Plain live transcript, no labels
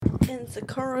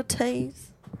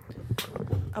insecurities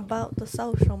about the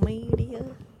social media.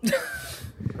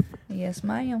 Yes,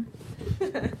 ma'am.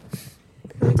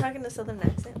 Are we talking a southern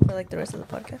accent for like the rest of the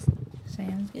podcast?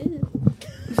 Sounds good.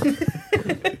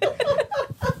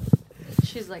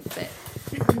 She's like, bet.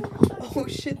 Oh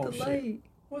shit, Oh, the shit. light.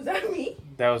 Was that me?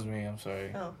 That was me. I'm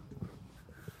sorry. Oh.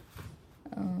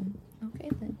 Okay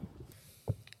then.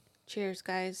 Cheers,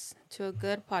 guys, to a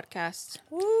good podcast.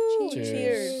 Woo! Cheers.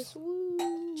 Cheers.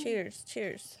 Woo. Cheers.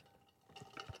 Cheers.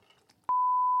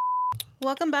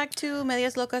 Welcome back to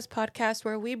Medias Locas podcast,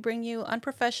 where we bring you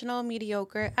unprofessional,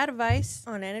 mediocre advice.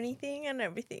 On anything and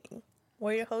everything.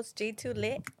 We're your hosts, J2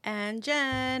 Lit. And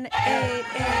Jen.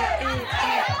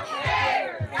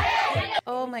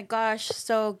 Oh my gosh.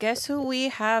 So, guess who we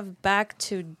have back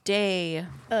today?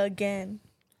 Again.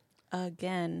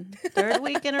 Again. Third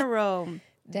week in a row.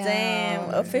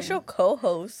 Damn. Official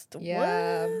co-host.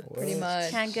 Yeah, What? pretty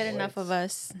much. Can't get enough of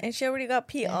us. And she already got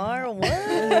PR.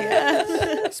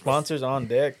 What? Sponsors on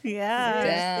deck. Yeah.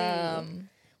 Damn.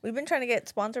 We've been trying to get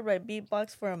sponsored by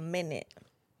Beatbox for a minute.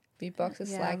 Beatbox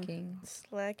is Yeah. slacking.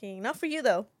 Slacking. Not for you,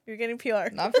 though. You're getting PR.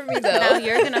 Not for me Now though.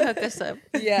 you're going to hook us up.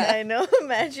 Yeah. I know.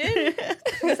 Imagine.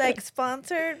 It's like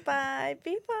sponsored by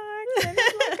Beatbox.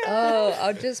 Oh,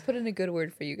 I'll just put in a good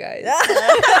word for you guys.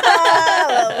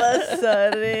 All of a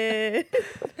sudden.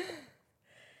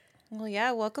 Well,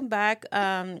 yeah, welcome back.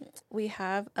 We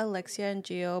have Alexia and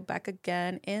Gio back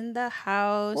again in the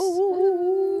house.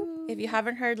 If you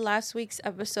haven't heard last week's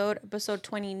episode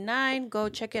 29, go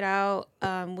check it out.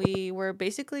 We were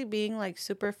basically being like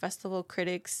super festival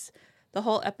critics the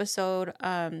whole episode.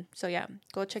 So yeah,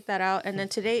 go check that out. And then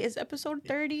today is episode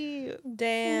 30.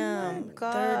 Damn. Oh my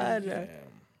God. 30.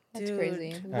 That's Dude.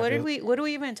 crazy. What did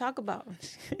we even talk about?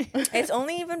 It's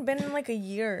only even been like a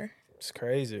year. It's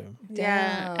crazy.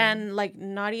 Yeah, Damn. and like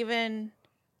not even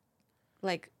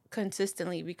like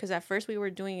consistently, because at first we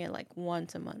were doing it like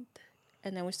once a month,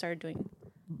 and then we started doing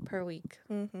per week.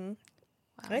 Mm-hmm.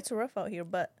 Wow. It's rough out here,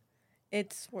 but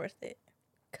it's worth it.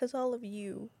 Because all of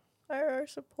you are our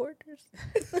supporters.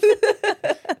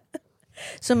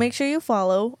 So make sure you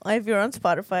follow if you're on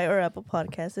Spotify or Apple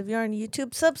Podcasts. If you're on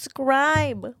YouTube,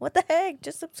 subscribe. What the heck?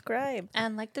 Just subscribe.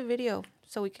 And like the video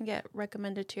so we can get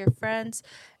recommended to your friends.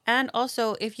 And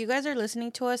also, if you guys are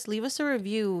listening to us, leave us a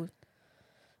review.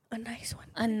 A nice one.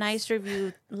 A nice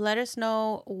review. Let us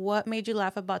know what made you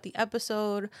laugh about the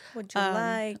episode. What'd you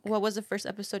like? What was the first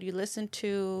episode you listened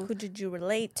to? Who did you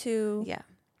relate to? Yeah.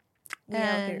 We out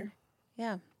And- here.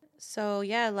 Yeah. So,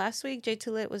 yeah, last week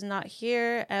J2 Lit was not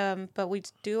here, but we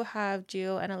do have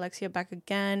Gio and Alexia back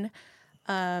again.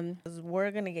 'Cause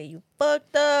we're going to get you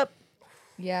fucked up.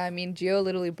 Yeah, I mean, Gio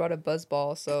literally brought a buzz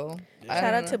ball, so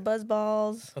Shout out to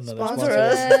Buzzballs. Another Sponsor sponsor.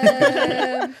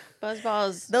 us.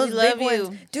 Buzzballs, Those we love big you.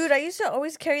 ones. Dude, I used to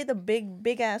always carry the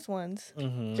big ass ones.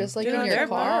 Mm-hmm. Just like Dude, in they're your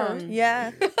car. bomb. Yeah.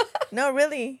 No,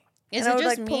 really. Is And I it would,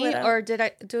 just like, pull me, it out. or did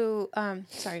I do,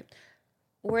 sorry,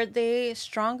 were they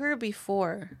stronger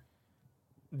before?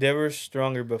 They were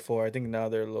stronger before. I think now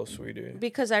they're a little sweeter.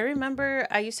 Because I remember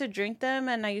I used to drink them,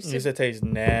 and I used It to, used to taste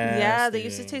nasty. yeah, they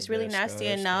used to taste really nasty,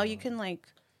 and now you can, like,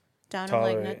 down them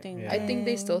like Tolerate, nothing. yeah. I think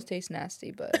they still taste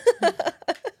nasty, but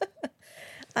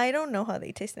I don't know how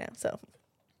they taste now, so.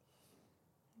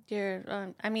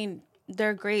 I mean,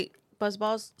 they're great.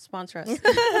 Buzzballs, sponsor us.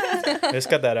 Let's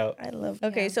cut that out. I love.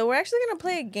 Okay, Yeah. so we're actually gonna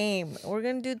play a game. We're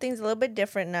gonna do things a little bit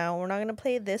different now. We're not gonna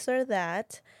play this or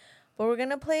that, but we're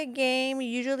gonna play a game.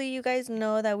 Usually, you guys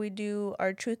know that we do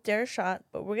our truth dare shot,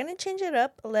 but we're gonna change it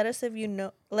up. Let us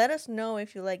know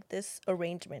if you like this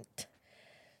arrangement.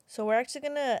 So we're actually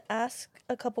gonna ask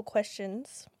a couple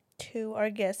questions to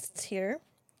our guests here,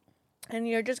 and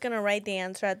you're just gonna write the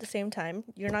answer at the same time.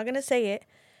 You're not gonna say it.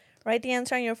 Write the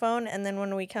answer on your phone, and then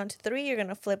when we count to 3, you're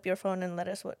gonna flip your phone and let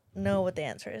us know what the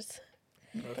answer is.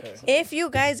 Okay. If you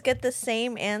guys get the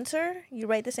same answer, you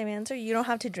write the same answer, you don't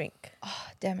have to drink. oh,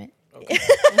 damn it.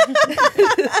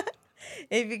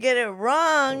 If you get it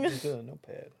wrong, Just do a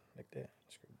notepad like that.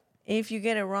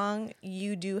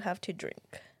 you do have to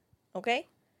drink. Okay?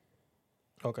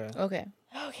 Okay. Okay.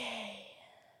 Okay.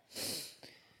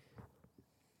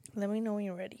 Let me know when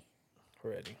you're ready.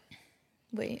 Ready.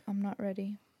 Wait, I'm not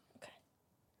ready. Okay.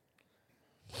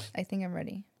 I think I'm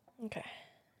ready. Okay.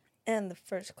 And the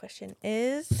first question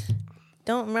is,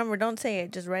 don't say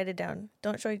it, just write it down.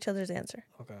 Don't show each other's answer.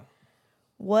 Okay.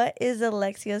 What is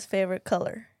Alexia's favorite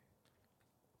color?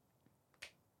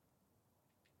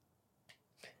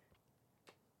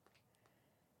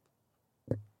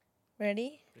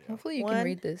 Ready? Hopefully you 1, can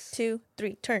read this. 2,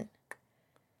 3, turn.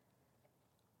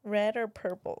 Red or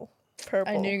purple?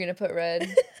 Purple. I knew you were going to put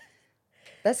red.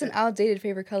 That's an outdated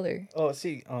favorite color. Oh,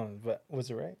 see, but was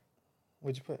it right?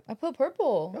 What'd you put? I put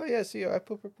purple. Oh yeah, see, I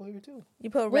put purple here too. You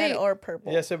put Wait. red or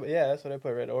purple. Yeah, so, yeah, that's what I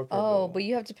put, red or purple. Oh, but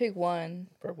you have to pick one.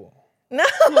 purple. No.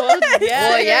 Well,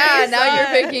 yeah, now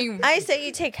you're picking. I say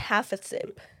you take half a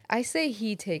sip. I say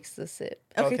he takes the sip.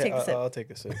 Okay, take a sip. I'll take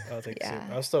a sip. I'll take a sip. Yeah.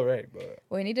 I was still right, but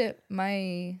Well, I need to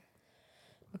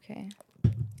Okay.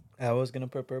 I was gonna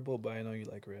put purple, but I know you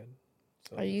like red.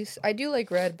 So I do like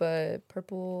red, but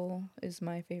purple is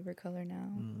my favorite color now.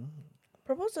 Mhm.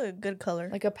 Purple's a good color.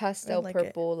 Like a pastel like it.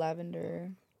 purple,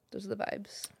 lavender. Those are the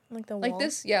vibes. Like the Like wall.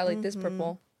 this, yeah, like this Mhm.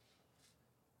 purple.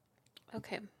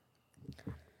 Okay.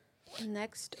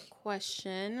 Next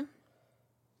question.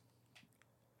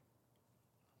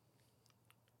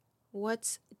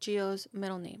 What's Gio's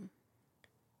middle name?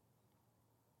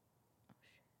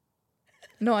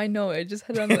 No, I know. I just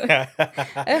had it on the.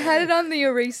 I had it on the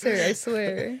eraser. I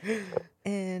swear.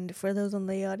 And for those on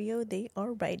the audio, they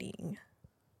are writing.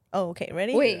 Oh, okay.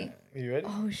 Ready? Wait. You ready?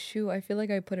 Oh shoot! I feel like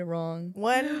I put it wrong.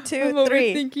 1, I'm 2,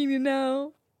 3. overthinking it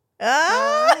now.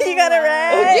 Ah, you got it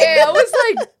right. Okay, I was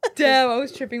like, damn, I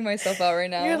was tripping myself out right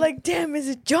now. You're like, damn, is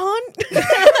it John?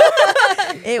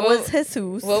 It Well, was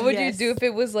Jesus. what would Yes. you do if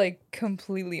it was like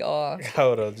completely off? I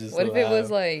would have just. What if it was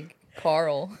laughed. like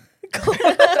Carl? Oh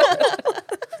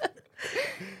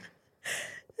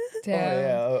Damn.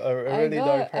 yeah, a really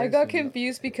dark person. I got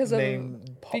confused because of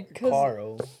named because-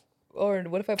 Carl. or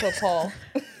what if I put Paul?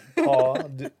 Paul.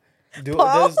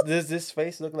 Paul? Does this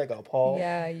face look like a Paul?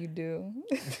 Yeah, you do.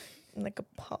 Like a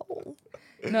Paul.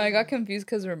 No, I got confused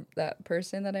because that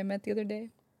person that I met the other day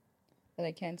that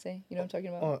I can't say. You know what I'm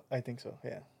talking about? Oh, I think so.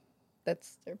 Yeah.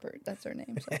 That's their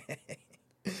name. So.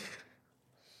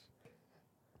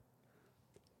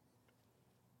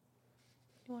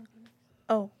 You want to go?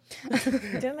 Oh.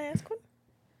 Didn't I ask one?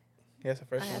 Yes, the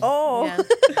first one. Oh. Yeah.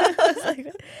 I was like,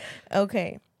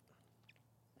 okay.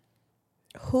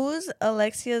 Who's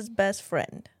Alexia's best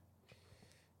friend?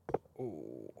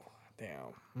 Ooh,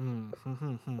 damn.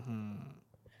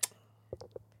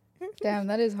 Damn,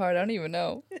 that is hard. I don't even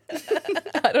know.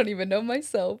 I don't even know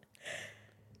myself.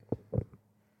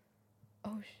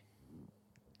 Oh,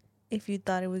 If you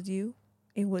thought it was you,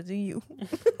 it wasn't you.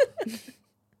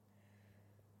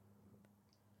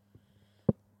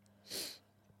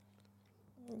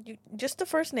 Just the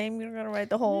first name. You don't gotta write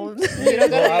the whole. you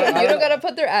don't gotta. I You don't don't- gotta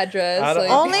put their address. I don't-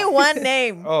 Like, Only one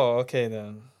name. Oh, okay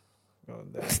then. Oh,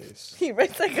 that is. He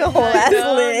writes like a whole ass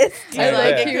know. list. I Yeah,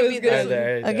 like yeah. he was Right good.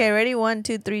 there. Okay, ready? 1,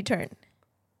 2, 3, turn.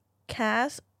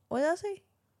 Cass. What did I say?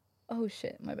 Oh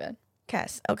shit, my bad.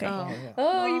 Cass. Okay. Oh. Yeah.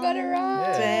 Oh, you got it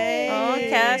right. Dang. Oh,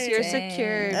 Cass, you're Dang.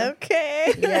 secured.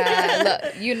 Okay.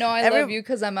 Yeah, you know I Every- love you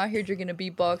because I'm out here drinking a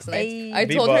beatbox, and Ayy. I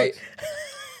told her, Beatbox.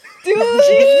 dude,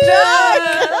 She's drunk.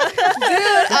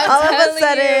 All of a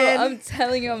sudden. I'm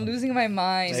telling you, I'm losing my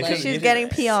mind. Like, Like, She's you should- getting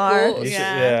PR. School- You should-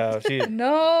 Yeah. yeah. She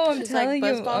no, I'm She's like, telling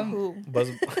you, Buzzball I'm who? buzz.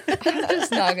 I'm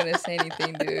just not gonna say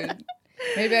anything, dude.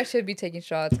 Maybe I should be taking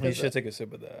shots. You 'cause should take a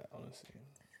sip of that, honestly.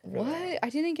 what? I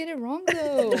didn't get it wrong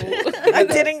though. I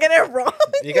didn't get it wrong.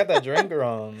 You got that drink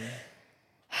wrong.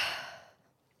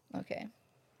 Okay,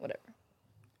 whatever.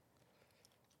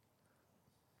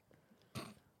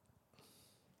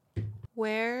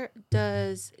 Where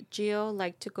does Gio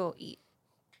like to go eat?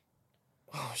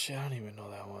 Oh shit, I don't even know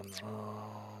that one.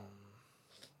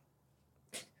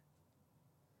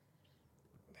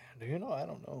 Do you know? I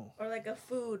don't know. Or like a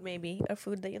food, maybe. A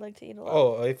food that you like to eat a lot.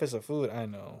 Oh, if it's a food, I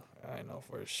know. I know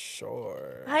for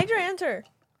sure. Hide your answer.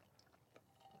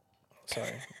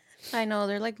 Sorry. I know,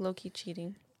 they're like low-key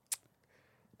cheating.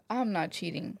 I'm not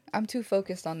cheating. I'm too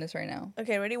focused on this right now.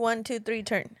 Okay, ready? 1, 2, 3,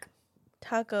 turn.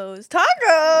 Tacos.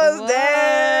 Tacos! What?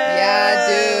 Damn!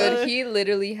 Yeah, dude, he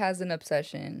literally has an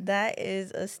obsession. That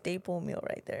is a staple meal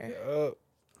right there.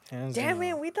 Hands Damn down.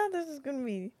 it, we thought this was gonna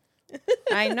be.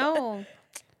 I know.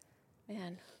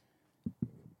 Man.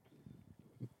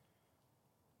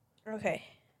 Okay.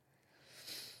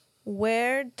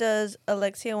 Where does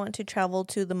Alexia want to travel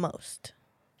to the most?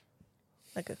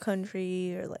 Like a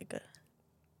country or like a.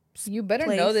 You better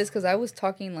place. know this because I was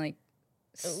talking like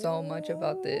so much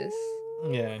about this.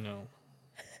 Yeah, I know.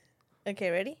 Okay,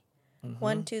 ready? Mhm.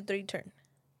 1, 2, 3, turn.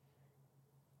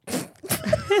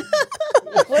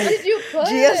 What did you put?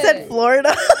 Gia said Florida.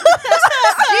 Gio,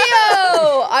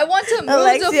 I want to move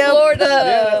Alexia, to Florida.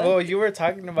 Yeah, well, you were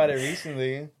talking about it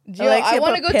recently. Gio, Alexia I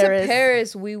want to put go Paris. to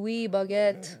Paris. Oui, oui,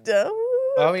 baguette.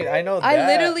 I mean, I know that. I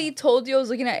literally told you I was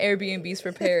looking at Airbnbs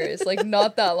for Paris, like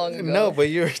not that long ago. No, but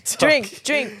you were talking. Drink,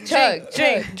 drink, Chug,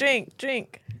 drink, drink, drink,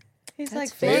 drink. He's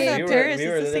That's like fake. Florida, Paris. we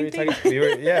were It's the same literally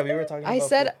thing. we were talking. I about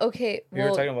said okay. we were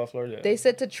Well, talking about Florida. they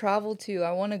said to travel to.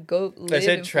 I want to go live. They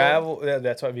said in travel.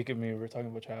 That's why we were talking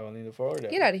about traveling to Florida. Florida.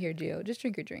 Get out of here, Gio. Just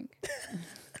drink your drink.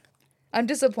 I'm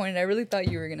disappointed. I really thought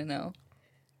you were gonna know.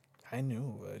 I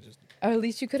knew. I just. Or at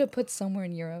least you could have put somewhere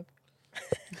in Europe.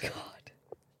 God.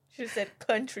 Should have said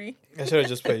country. I should have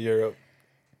just put Europe.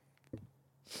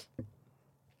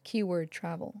 Keyword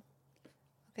travel.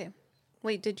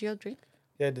 Wait, did you drink?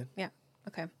 Yeah, I did.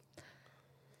 Okay.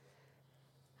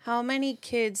 How many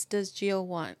kids does Gio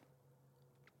want?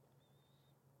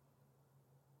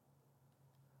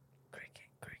 Cricket.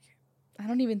 I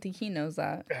don't even think he knows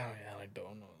that. Oh yeah, I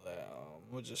don't know that.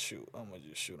 I'm gonna just shoot a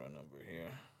number here.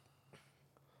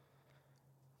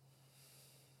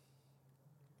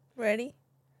 Ready?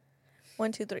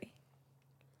 1, 2, 3.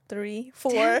 3,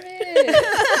 4. Damn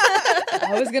it.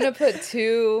 I was gonna put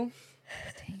 2.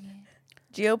 Dang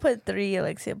it. Gio put 3.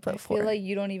 Alexia I put 4. feel like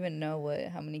you don't even know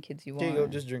how many kids you There want. you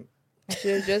go. Just drink. You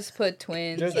should have just put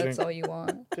twins. Just That's drink. all you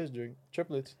want. Just drink.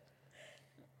 Triplets.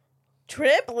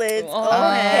 Triplets. Oh,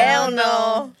 Oh, hell hell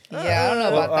no. Yeah, I don't know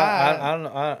about Well, that. I don't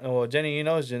know. Well, Jenny, you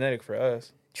know it's genetic for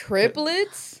us.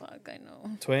 Triplets? Fuck, I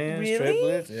know. Twins, Really?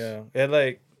 triplets. Yeah. It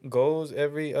like goes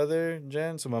every other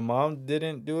gen. So my mom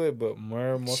didn't do it, but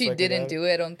most She didn't do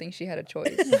it. I don't think she had a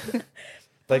choice.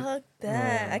 Like, Fuck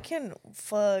that. no. I can't.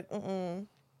 Fuck. Mm-mm.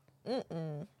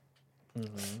 mhm.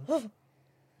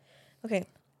 Okay.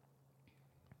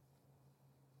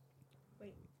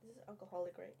 Wait, this is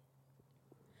alcoholic, right?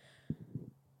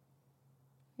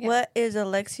 Yeah. What is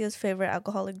Alexia's favorite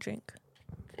alcoholic drink?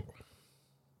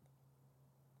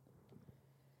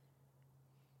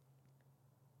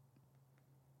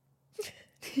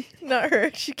 Not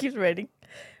her. She keeps writing.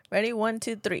 Ready? 1,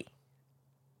 2, 3.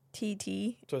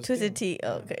 TT. Twisted tea.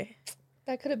 Oh, okay.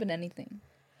 That could have been anything.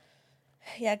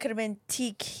 Yeah, it could have been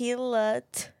tequila.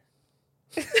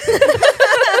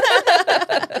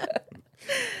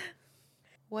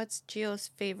 What's Gio's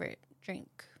favorite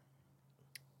drink?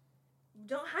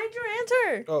 Don't hide your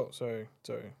answer. Oh, sorry.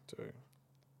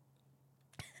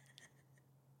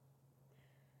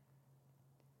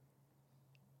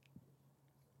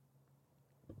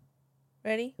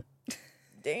 Ready?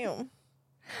 Damn.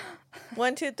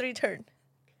 1, 2, 3, turn.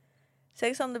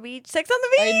 Sex on the beach. Sex on the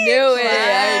beach. I knew it.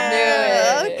 I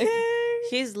knew it. Okay.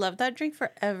 He's loved that drink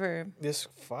forever. This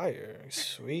fire,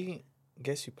 sweet.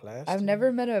 Guess you plastic. I've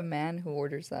never met a man who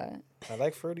orders that. I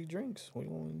like fruity drinks. What do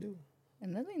you want me to do?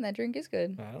 And I think that drink is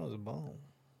good. Nah, that was a bomb.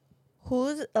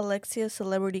 Who's Alexia's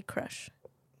celebrity crush?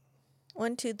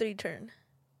 1, 2, 3, turn.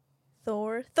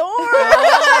 Thor.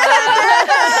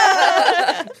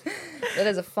 That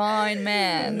is a fine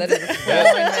man. That is a fine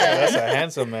That's man. a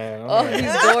handsome man. Oh, he's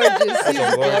gorgeous. That's He's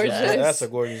a gorgeous. gorgeous. That's a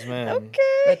gorgeous man. Okay.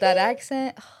 With that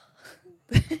accent.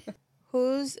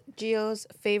 Who's Gio's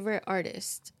favorite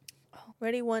artist?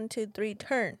 Ready? 1, 2, 3,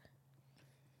 turn.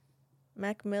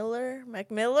 Mac Miller. Dang.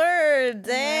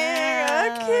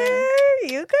 Wow. Okay.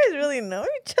 You guys really know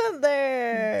each other.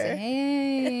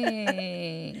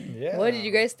 Dang. Yeah. What did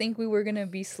you guys think we were gonna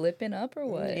be slipping up or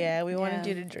what? Yeah, we wanted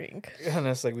Yeah. you to drink. And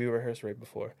that's like we rehearsed right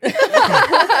before. With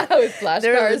They were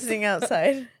flashcards. listening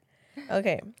outside.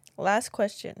 Okay. Last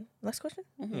question.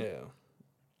 Yeah.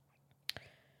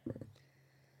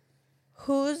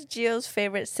 Who's Gio's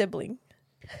favorite sibling?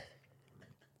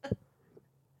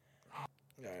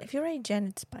 If you write Jen,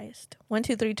 it's biased. 1,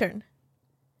 2, 3, turn.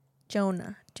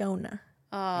 Jonah.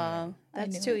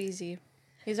 That's knew too it. easy.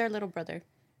 He's our little brother.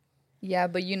 Yeah,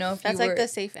 but you know, That's like the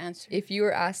safe answer. if you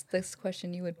were asked this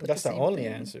question, you would put That's the the same only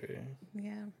thing. answer.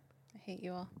 Yeah. I hate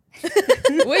you all.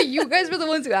 Wait, you guys were the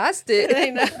ones who asked it. I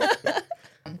know.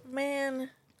 Man.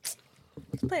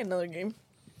 Let's play another game.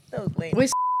 That was lame.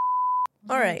 Wait,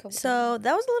 All right. So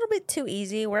that was a little bit too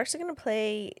easy. We're actually going to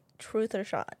play Truth or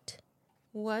Shot.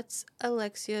 What's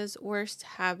Alexia's worst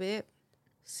habit?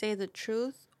 Say the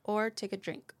truth or take a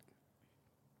drink.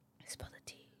 Spill the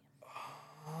tea.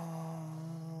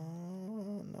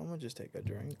 I'm gonna just take a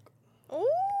drink. Ooh.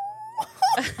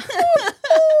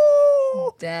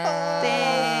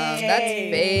 Damn, that's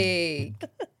fake.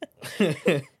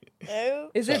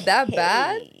 Is it that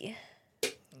bad? Okay.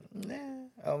 Nah.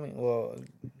 I mean, well,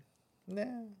 nah.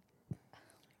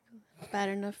 Bad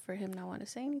enough for him not want to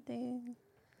say anything.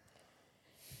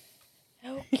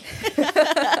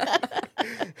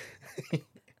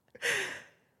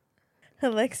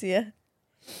 Alexia,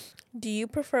 do you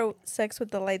prefer sex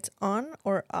with the lights on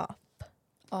or off?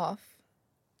 Off.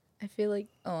 I feel like.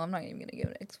 Oh, I'm not even gonna give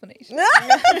an explanation. She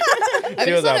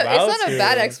it's was not, about it's not a to.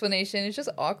 bad explanation. It's just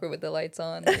awkward with the lights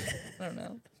on. I don't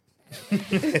know.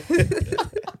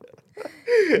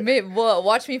 Well,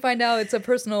 watch me find out it's a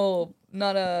personal,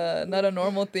 not a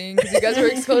normal thing. Because you guys were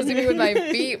exposing me with my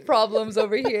feet problems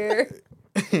over here.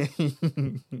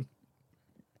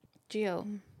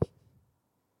 Gio,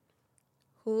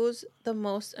 who's the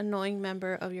most annoying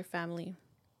member of your family?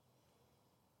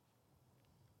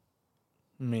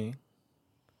 Me.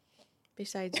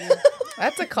 Besides you.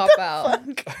 That's a cop out.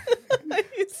 Are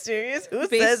you serious? Who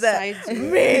says that? Besides you.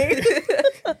 Me.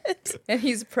 And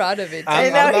he's proud of it.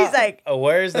 And now he's like,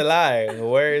 where's the lie?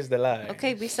 Where's the lie?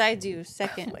 Okay, besides you.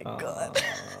 Second. oh my God.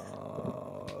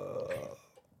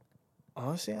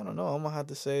 Honestly, I don't know. I'm gonna have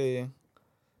to say.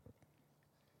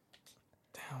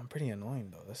 Damn, I'm pretty annoying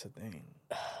though. That's the thing.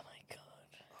 Oh my God.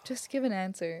 Just give an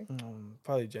answer.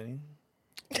 Probably Jenny.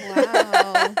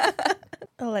 Wow.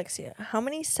 Alexia, how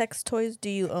many sex toys do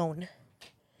you own?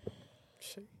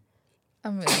 Shit.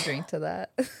 I'm gonna drink to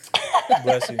that.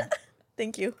 Bless you.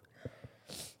 Thank you.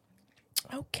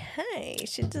 Okay,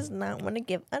 she does not want to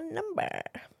give a number.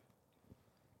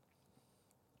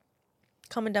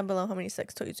 Comment down below how many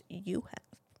sex toys you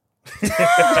have.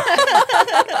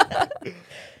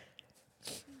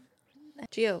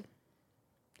 Gio,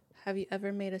 have you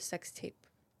ever made a sex tape?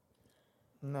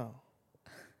 No.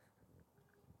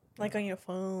 Like on your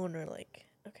phone or like,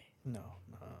 okay. No.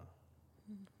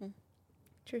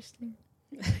 Interesting.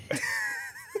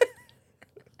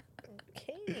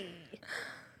 Okay.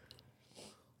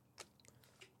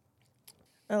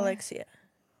 Alexia,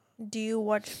 do you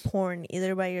watch porn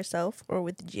either by yourself or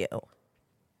with Gio?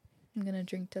 I'm gonna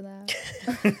drink to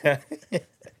that.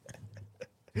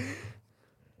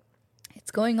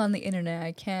 It's going on the internet.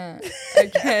 I can't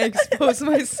expose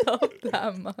myself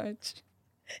that much.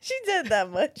 She did that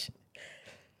much.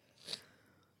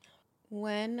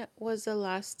 When was the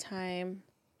last time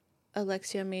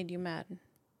Alexia made you mad?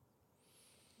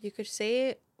 You could say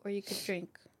it or you could drink.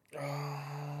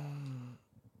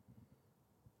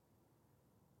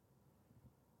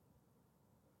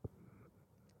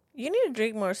 You need to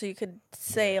drink more so you could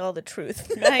say all the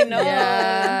truth. I know.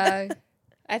 Yeah.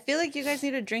 I feel like you guys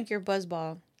need to drink your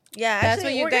Buzzball. Yeah, That's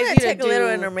actually, what you we're guys gonna need to take a little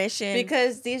do, intermission.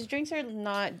 Because these drinks are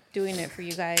not doing it for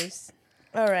you guys.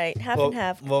 All right, half and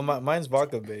half. Well, mine's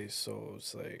vodka based, so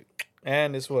it's like,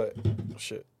 and it's what?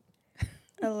 Shit.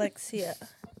 Alexia,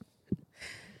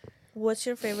 what's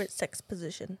your favorite sex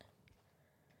position?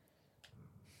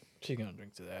 She's gonna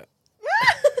drink to that.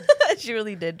 She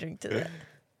really did drink to that.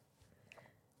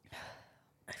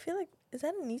 I feel like, is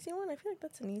that an easy one? I feel like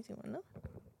that's an easy one, no?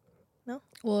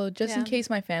 Well, just in Yeah. case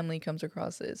my family comes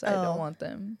across this, I Oh. don't want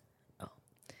them. Oh.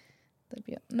 That'd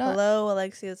be no. Hello,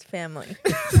 Alexia's family.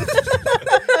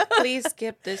 Please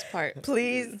skip this part.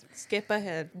 Please Skip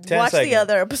ahead. 10 watch the seconds.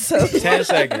 other episode. 10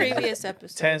 seconds. Previous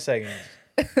episode. 10 seconds.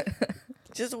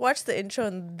 Just watch the intro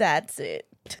and that's it.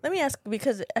 Let me ask,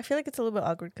 because I feel like it's a little bit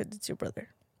awkward because it's your brother.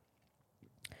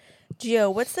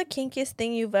 Gio, what's the kinkiest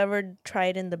thing you've ever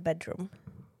tried in the bedroom?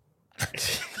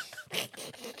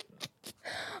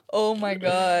 Oh my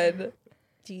god.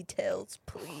 Details,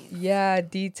 please. Yeah,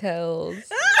 details.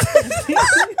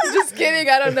 Just kidding.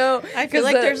 I don't know. I feel 'Cause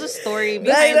like the- there's a story I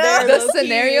behind know. there. The low-key,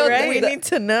 scenario that right? We need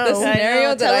to know. the scenario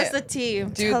that Tell I- us the tea.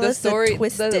 Dude, Tell the us the story, the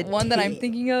twisted one that I'm tea.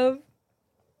 thinking of,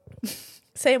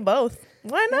 Say 'em both.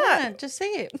 Why not? Yeah, just say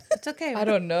it. It's okay. I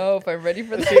don't know if I'm ready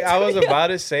for that. See, I was about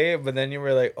to say it, but then you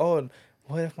were like, "Oh,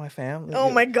 what if my family?"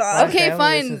 Oh my God. Okay, family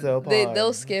fine. listens to the They'll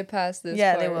pod? skip past this.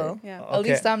 Yeah, they part. will. Yeah. At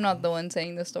least I'm not the one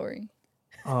saying the story.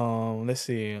 Let's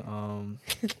see.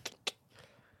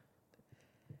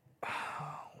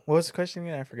 What was the question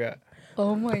again? I forgot.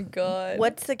 Oh my god.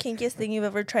 What's the kinkiest thing you've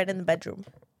ever tried in the bedroom?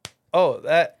 Oh,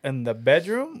 that in the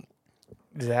bedroom?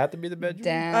 Does it have to be the bedroom?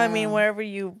 Damn. I mean, wherever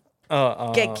you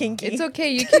Oh, get kinky. It's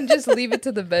okay. You can just leave it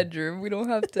to the bedroom. We don't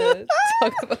have to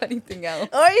talk about anything else.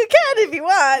 Or you can if you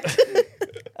want.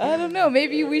 I don't know.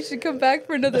 Maybe we should come back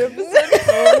for another episode.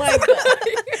 Oh my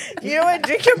God. You know what?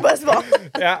 Drink your buzzball.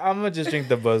 Yeah, I'm gonna just drink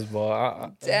the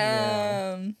Buzzball.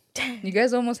 Yeah. Damn. You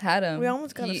guys almost had him. We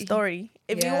almost got a He- story.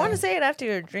 If you yeah. want to say it after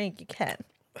your drink, you can.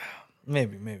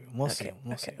 Maybe. We'll see. Okay,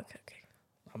 We'll okay, see. okay.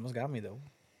 Almost got me though.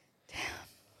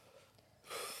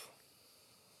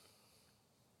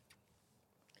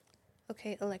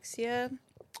 Okay, Alexia.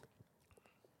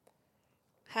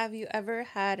 Have you ever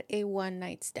had a one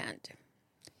night stand?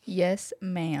 Yes,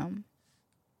 ma'am.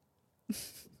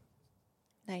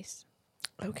 Nice.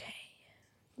 Okay.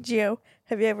 Gio,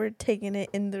 have you ever taken it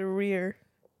in the rear?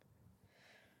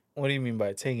 What do you mean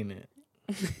by taking it?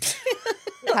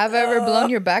 Have I ever blown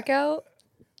your back out?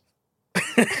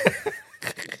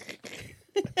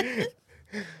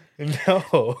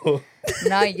 No.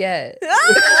 Not yet.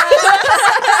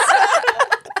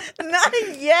 Not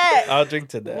Yes. I'll drink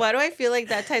to that. Why do I feel like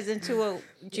that ties into what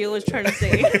Gio was trying to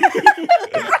say?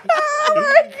 Oh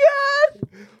my god.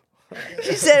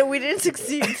 She said we didn't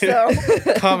succeed, so.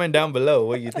 Comment down below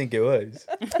what you think it was.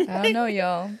 I don't know,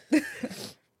 y'all.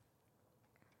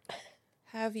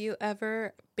 Have you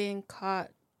ever been caught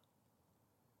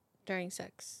during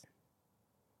sex?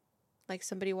 Like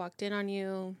somebody walked in on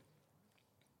you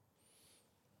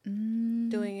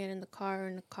doing it in the car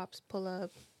and the cops pull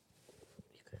up.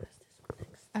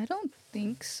 I don't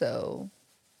think so.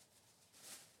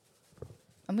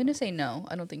 I'm gonna say no.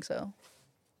 I don't think so.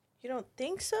 You don't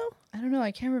think so? I don't know.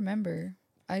 I can't remember.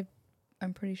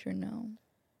 I'm pretty sure no.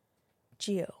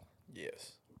 Gio.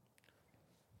 Yes.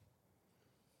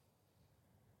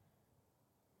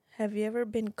 Have you ever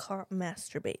been caught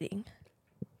masturbating?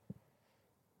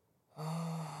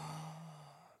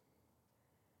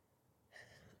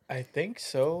 I think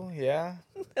so. Yeah.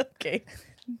 Okay.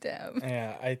 Damn.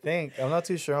 Yeah. I think. I'm not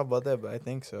too sure about that, but I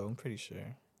think so. I'm pretty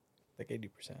sure. Like 80%.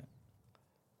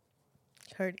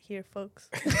 Heard it here, folks.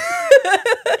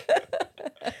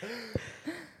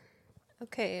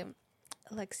 Okay,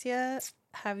 Alexia,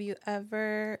 have you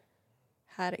ever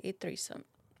had a threesome?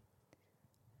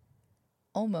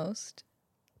 Almost.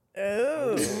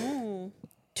 Oh.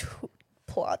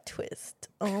 Plot twist.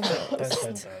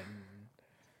 Almost.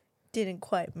 Didn't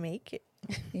quite make it.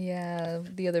 Yeah,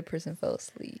 the other person fell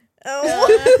asleep. Oh,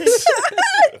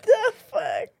 what the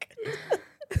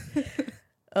fuck?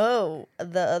 Oh,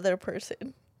 the other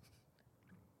person.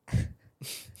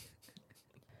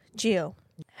 Gio,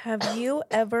 have you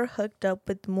ever hooked up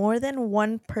with more than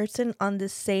one person on the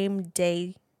same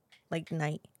day, like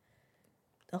night?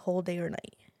 The whole day or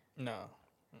night? No.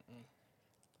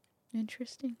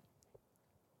 Interesting.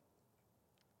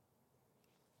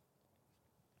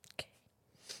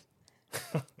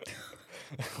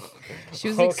 She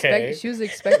was Okay. she was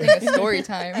expecting a story I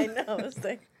time. know. It's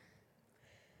like,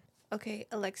 Okay,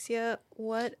 Alexia,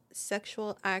 what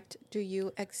sexual act do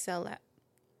you excel at?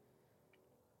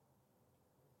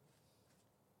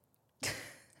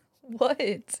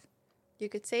 What? You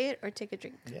could say it or take a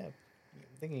drink. Yeah.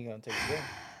 I'm thinking you're gonna take a drink.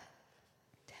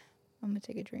 I'm gonna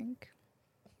take a drink.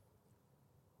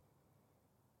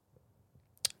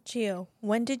 Gio,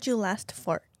 when did you last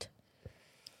fart?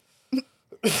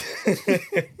 Yeah,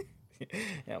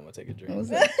 I'm gonna take a What drink. was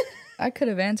it? I could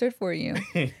have answered for you.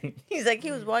 He's like,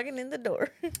 he was walking in the door.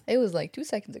 It was like 2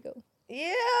 seconds ago.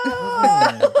 Yeah.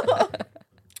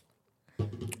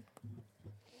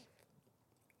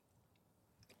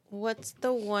 What's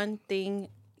the one thing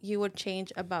you would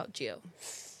change about Gio?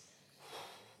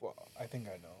 Well, I think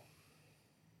I know.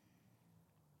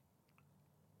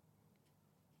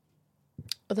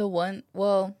 The one,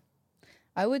 well,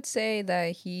 I would say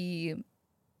that you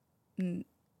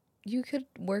could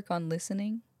work on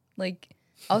listening. Like,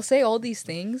 I'll say all these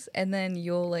things and then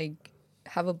you'll like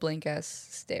have a blank ass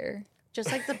stare.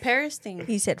 Just like the Paris thing.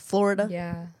 He said Florida.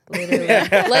 Yeah, literally.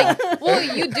 Like, well,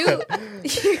 you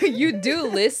do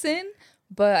listen,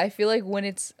 but I feel like when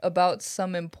it's about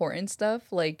some important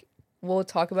stuff, like we'll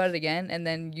talk about it again and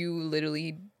then you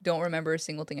literally don't remember a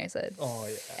single thing I said. Oh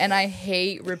yeah. And I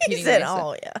hate He repeating said, myself.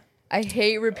 oh, yeah. I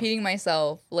hate repeating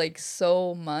myself like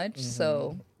so much.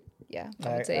 So yeah,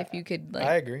 I would say if you could like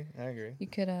I agree. you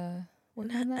could work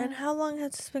on And that. how long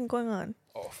has this been going on?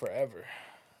 Oh, forever.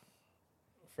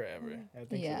 Forever. I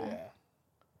think Yeah. so, yeah.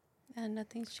 And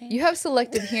nothing's changed. You have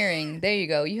selective hearing. There you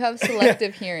go. You have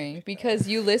selective hearing because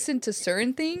you listen to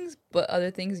certain things, but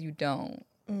other things you don't.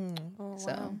 Oh,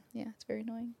 So wow. yeah, it's very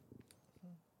annoying.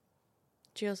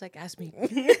 Gio's like, ask me.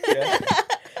 Yeah.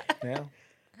 Yeah.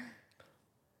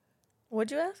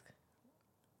 What'd you ask?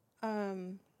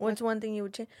 What's one thing you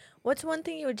would change? What's one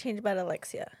thing you would change about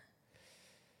Alexia?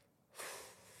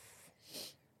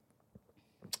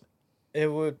 It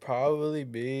would probably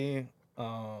be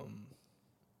Don't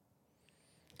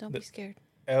be scared.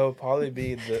 it would probably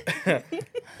be the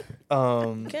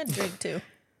You can't drink too.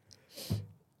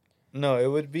 no, it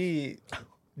would be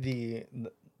the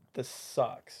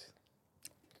socks.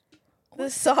 The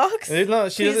socks? No,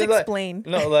 she Please doesn't like explain.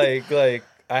 no, like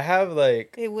I have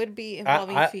like It would be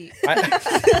involving feet.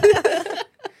 I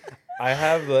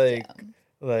have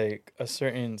like a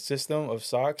certain system of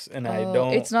socks and I Oh,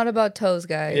 don't It's not about toes,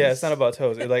 guys. Yeah, it's not about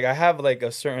toes. Like I have like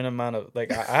a certain amount of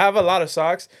like I have a lot of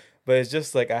socks, but it's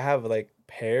just like I have like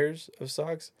pairs of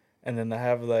socks and then I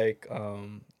have like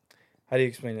how do you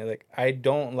explain it? Like I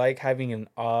don't like having an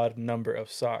odd number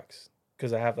of socks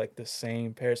because I have like the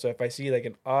same pair. So if I see like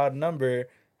an odd number,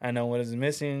 I know what is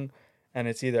missing and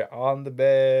it's either on the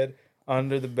bed,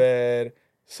 under the bed,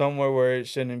 somewhere where it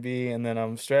shouldn't be and then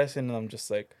I'm stressing and I'm just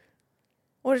like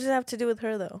What does it have to do with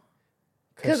her, though?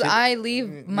 Because she- I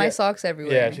leave my yeah. socks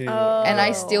everywhere. Yeah, she. And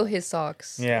I steal his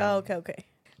socks. Yeah. Oh, okay.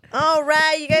 All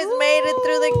right, you guys made it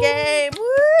through the game.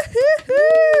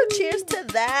 Woo-hoo-hoo. Cheers to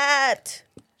that.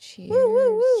 Cheers.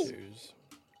 Cheers.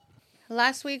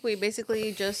 Last week we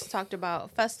basically just talked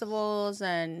about festivals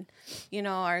and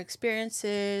our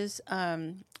experiences.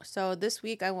 So this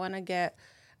week I want to get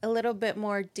a little bit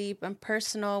more deep and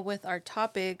personal with our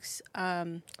topics.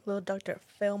 Little Dr.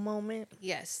 Phil moment.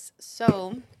 Yes.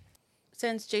 So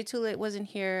since J Tulit wasn't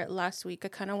here last week, I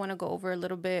kind of want to go over a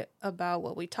little bit about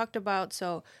what we talked about.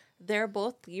 So they're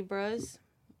both Libras.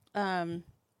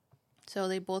 So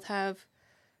they both have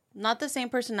not the same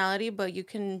personality, but you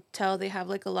can tell they have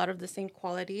like a lot of the same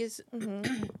qualities.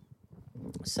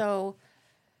 So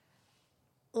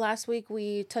last week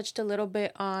we touched a little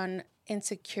bit on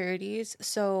insecurities.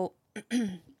 So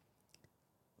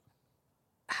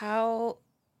how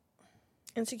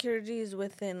Insecurities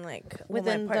within what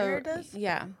within my partner the does.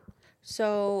 yeah.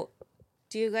 So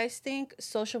do you guys think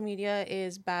social media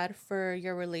is bad for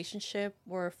your relationship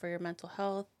or for your mental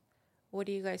health? What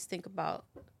do you guys think about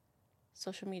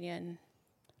social media and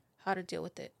how to deal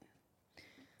with it?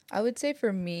 I would say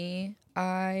for me,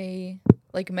 I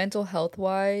like mental health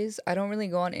wise, I don't really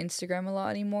go on Instagram a lot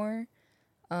anymore.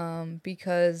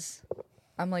 Because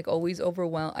I'm like always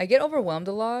overwhelmed. I get overwhelmed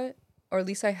a lot, or at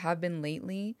least I have been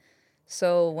lately.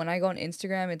 So when I go on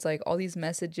Instagram, it's like all these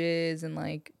messages and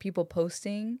like people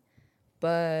posting.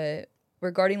 But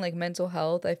regarding like mental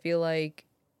health, I feel like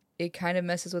it kind of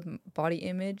messes with body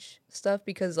image stuff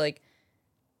because like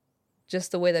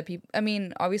just the way that people, I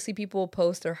mean, obviously people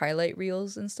post their highlight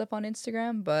reels and stuff on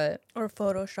Instagram, but Or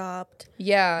photoshopped.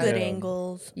 yeah. Good Yeah.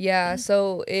 angles. Yeah,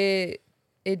 so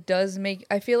it does make,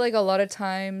 I feel like a lot of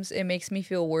times it makes me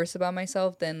feel worse about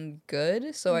myself than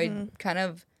good. So I kind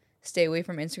of stay away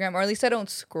from Instagram, or at least I don't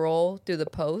scroll through the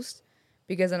post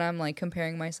because then I'm like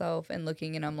comparing myself and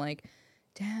looking and I'm like,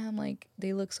 damn, like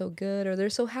they look so good or they're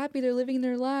so happy they're living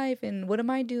their life and what am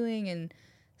I doing and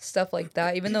stuff like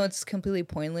that, even though it's completely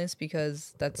pointless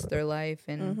because that's their life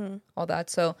and all that.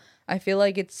 So I feel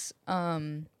like it's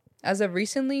as of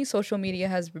recently, social media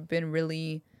has been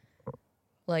really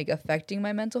like affecting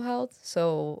my mental health,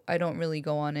 so I don't really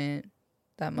go on it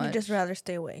that much. You just rather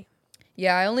stay away.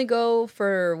 Yeah, I only go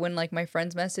for when like my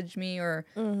friends message me or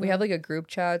we have like a group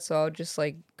chat, so I'll just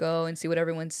like go and see what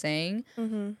everyone's saying.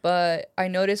 But I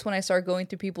notice when I start going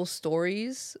through people's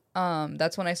stories,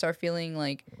 that's when I start feeling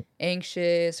like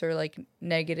anxious or like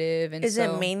negative. And Is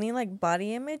so it mainly like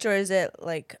body image, or is it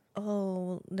like,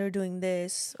 oh, they're doing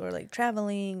this, or like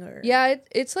traveling, or yeah,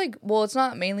 it's like, well, it's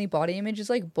not mainly body image, it's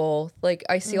like both. Like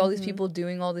I see all these people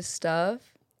doing all this stuff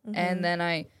and then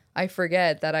I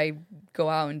forget that I go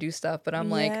out and do stuff, but I'm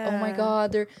like, oh my Yeah.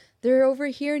 god, they're over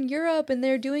here in Europe and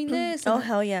they're doing this. Oh and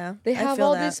hell yeah, they I have feel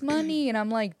all that. this money, and I'm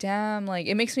like, damn, like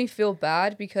it makes me feel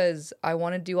bad because I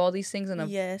want to do all these things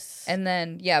Yes. and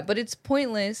then yeah, but it's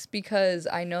pointless because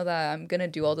I know that I'm gonna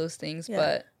do all those things, Yeah.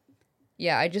 but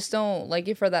yeah, I just don't like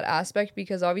it for that aspect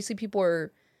because obviously people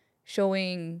are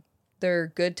showing their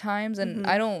good times and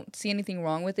I don't see anything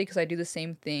wrong with it because I do the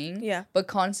same thing. Yeah. But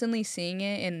constantly seeing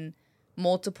it in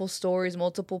multiple stories,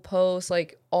 multiple posts,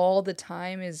 like all the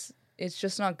time it's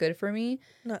just not good for me.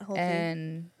 Not healthy.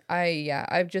 And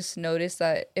I've just noticed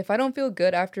that if I don't feel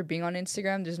good after being on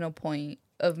Instagram, there's no point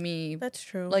of me That's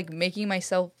true. like making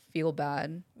myself feel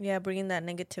bad. yeah, bringing that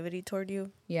negativity toward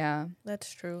you. Yeah.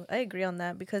 That's true. I agree on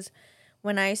that because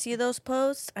when I see those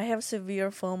posts, I have severe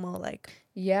FOMO. Like,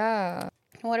 Yeah.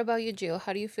 What about you, Jill?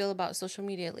 How do you feel about social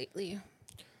media lately?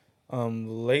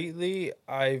 Lately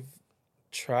I've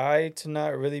tried to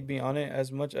not really be on it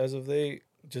as much as of late,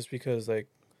 just because like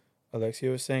Alexia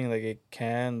was saying, like it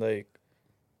can like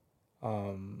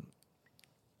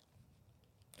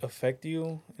affect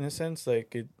you in a sense.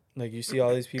 Like it, like you see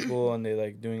all these people and they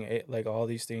like doing it, like all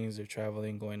these things, they're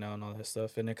traveling, going out and all that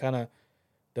stuff, and it kind of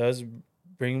does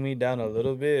bring me down a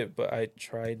little bit, but I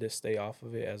try to stay off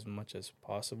of it as much as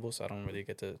possible so I don't really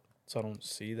get to, so I don't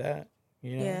see that,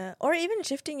 you know? yeah. Or even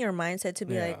shifting your mindset to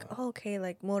be like, Yeah. oh, okay,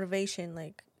 like motivation.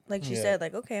 Like she Yeah. said,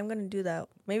 like, okay, I'm going to do that.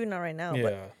 Maybe not right now,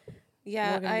 but Yeah.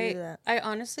 Yeah, we're gonna do that. I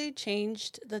honestly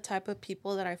changed the type of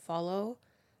people that I follow.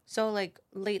 So like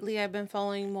lately I've been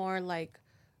following more like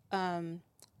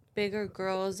bigger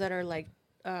girls that are like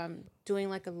doing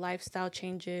like a lifestyle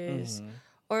changes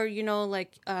or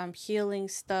like healing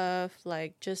stuff,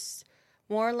 like just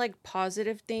more like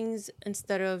positive things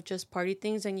instead of just party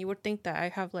things. And you would think that I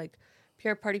have like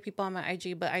pure party people on my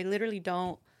IG, but I literally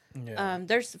don't. Yeah.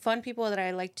 There's fun people that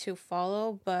I like to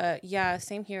follow, but yeah,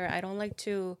 same here. I don't like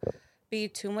to be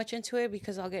too much into it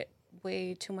because I'll get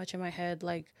way too much in my head.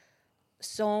 Like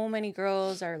so many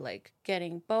girls are like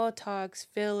getting Botox,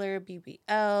 filler,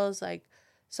 BBLs, like,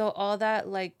 so all that,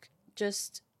 like,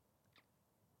 just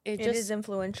It just is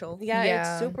influential. yeah, it's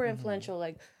Yeah. super influential.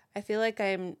 Like, I feel like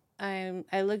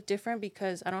I look different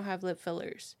because I don't have lip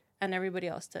fillers and everybody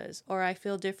else does, or I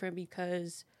feel different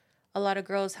because a lot of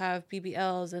girls have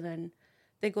BBLs and then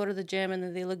they go to the gym and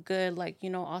then they look good, like, you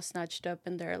know, all snatched up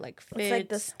and they're like fit. It's like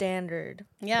the standard,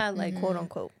 yeah, like quote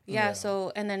unquote. yeah, Yeah.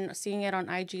 so, and then seeing it on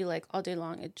IG like all day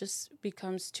long, it just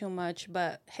becomes too much.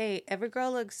 But hey, every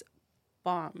girl looks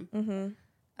bomb.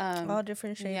 All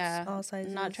different shapes, Yeah, all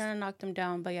sizes. not trying to knock them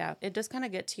down, but yeah, it does kind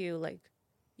of get to you. Like,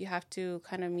 you have to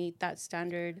kind of meet that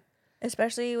standard.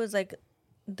 Especially it was like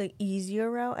the easier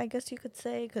route, I guess you could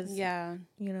say, because Yeah,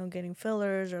 you know, getting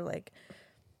fillers or like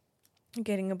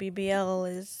getting a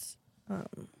BBL is,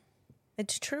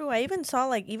 it's true. I even saw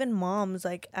like even moms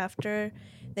like after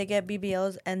they get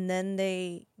BBLs and then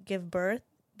they give birth,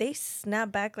 they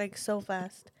snap back like so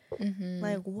fast.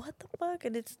 Like what the fuck?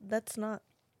 And that's not.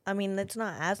 I mean, it's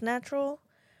not as natural,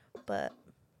 but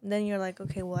then you're like,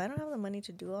 okay, well, I don't have the money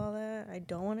to do all that. I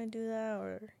don't want to do that,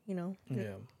 or you know, you're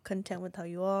Yeah. content with how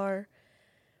you are.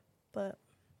 But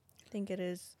I think it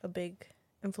is a big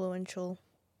influential.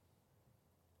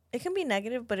 It can be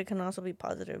negative, but it can also be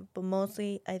positive. But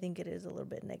mostly, I think it is a little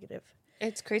bit negative.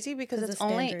 it's crazy because 'Cause it's the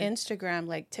only standard. Instagram.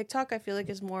 Like, TikTok, I feel like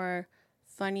is more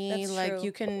funny. That's like true.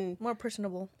 you can, More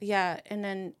personable. yeah, and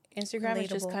then Instagram is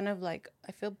just Relatable. kind of like,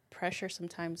 I feel pressure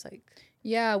sometimes. Like,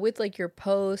 Yeah, with like your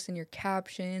posts and your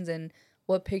captions and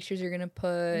what pictures you're gonna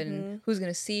put and who's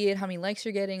gonna see it, how many likes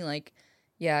you're getting. Like,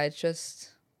 yeah, it's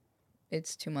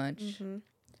too much.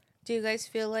 do you guys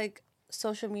feel like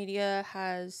social media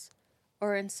has,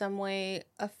 or in some way,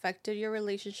 affected your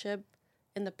relationship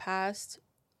in the past?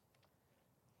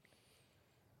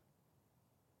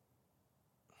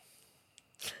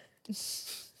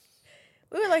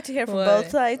 We would like to hear from What? both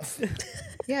sides.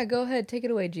 Yeah, go ahead, take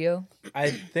it away, Gio.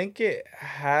 I think it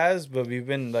has, but we've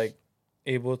been like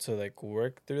able to like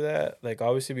work through that. Like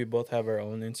obviously we both have our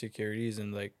own insecurities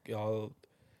and like all,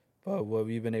 but what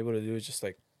we've been able to do is just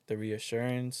like the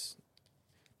reassurance.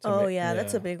 to Oh ma- yeah,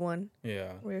 that's a big one.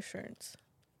 Yeah. Reassurance.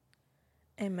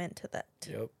 Amen to that.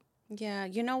 Yep. Yeah,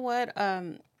 you know what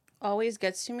always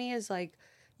gets to me is like,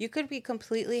 you could be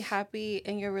completely happy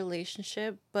in your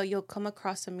relationship, but you'll come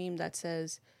across a meme that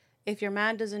says, if your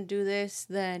man doesn't do this,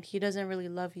 then he doesn't really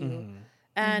love you. Mhm.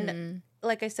 And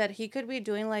like I said, he could be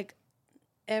doing like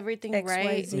everything XYZ.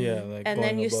 right. Yeah. Like And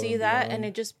then going you above see and that and beyond.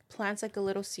 it just plants like a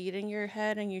little seed in your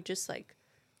head, and you just like,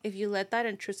 if you let that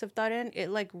intrusive thought in, it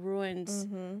like ruins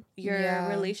your Yeah.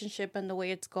 relationship and the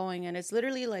way it's going. And it's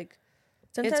literally like,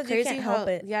 Sometimes it's crazy you can't how help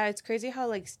it. yeah, it's crazy how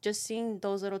like just seeing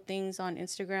those little things on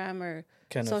Instagram or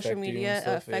Can social affect you and media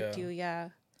stuff, affect yeah. you. Yeah,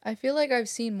 I feel like I've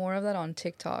seen more of that on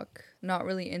TikTok, not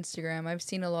really Instagram. I've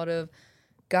seen a lot of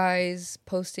guys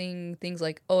posting things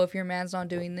like, "Oh, if your man's not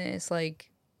doing this,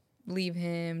 like leave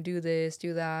him, do this,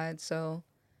 do that." So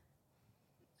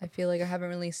I feel like I haven't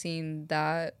really seen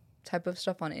that type of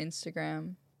stuff on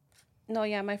Instagram. no,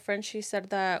 yeah, my friend, she said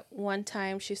that one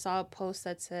time she saw a post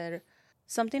that said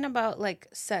something about like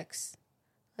sex,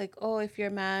 like, oh, if your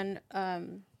man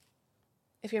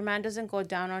doesn't go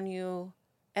down on you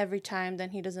every time, then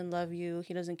he doesn't love you,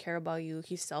 he doesn't care about you,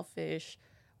 he's selfish,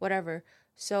 whatever.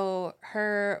 So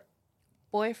her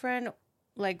boyfriend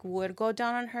like would go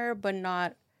down on her, but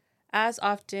not as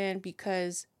often,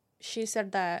 because she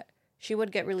said that she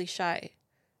would get really shy.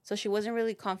 So she wasn't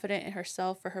really confident in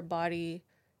herself or her body.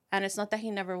 And it's not that he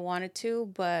never wanted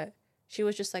to, but she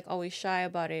was just like always shy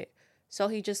about it. So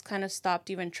he just kind of stopped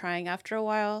even trying after a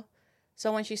while.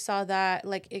 So when she saw that,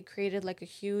 like, it created like a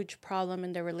huge problem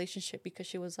in their relationship, because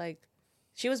she was like,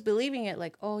 she was believing it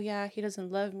like, oh yeah, he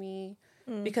doesn't love me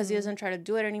because he doesn't try to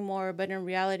do it anymore. But in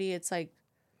reality, it's like,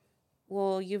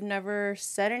 well, you've never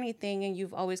said anything and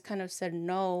you've always kind of said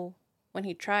no when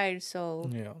he tried. So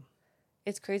Yeah.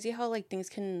 it's crazy how like things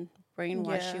can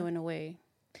brainwash Yeah. you in a way.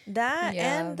 That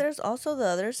Yeah. and there's also the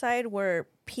other side where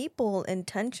people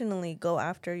intentionally go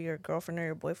after your girlfriend or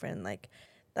your boyfriend. Like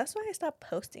that's why I stopped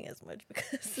posting as much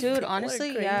because Dude, people are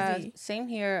honestly, yeah, crazy. same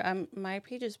here. My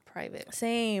page is private.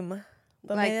 Same.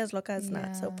 But Like- Medias Locas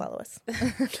not, so Yeah. follow us.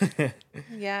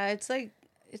 Yeah, it's like,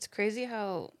 it's crazy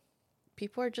how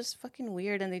people are just fucking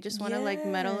weird and they just want to like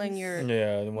meddle in your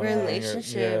Yeah. the one thing you're-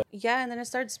 relationship. Yeah, and then it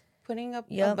starts putting up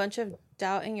a Yep. bunch of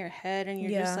doubt in your head, and you're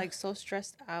Yeah. just like so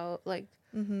stressed out. Like,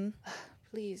 Mm-hmm.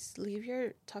 please leave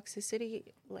your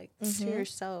toxicity like to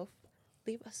yourself.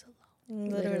 Leave us alone.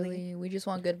 Literally. We just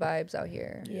want good vibes out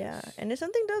here. Yeah. And if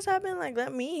something does happen, like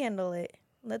let me handle it.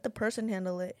 Let the person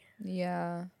handle it.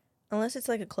 Yeah. Unless it's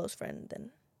like a close friend,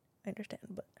 then I understand.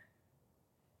 But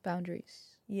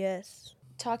Boundaries. Yes.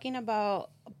 Talking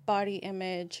about body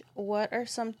image, what are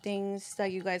some things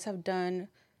that you guys have done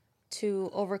to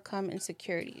overcome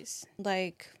insecurities?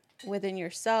 Like within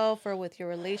yourself or with your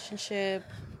relationship?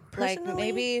 Like Personally?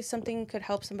 maybe something could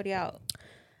help somebody out.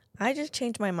 I just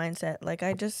changed my mindset. Like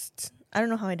I don't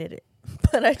know how I did it,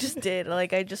 but I just did.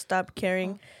 Like I just stopped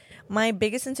caring. My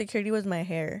biggest insecurity was my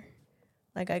hair.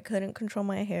 Like I couldn't control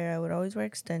my hair. I would always wear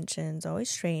extensions, always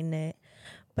straighten it.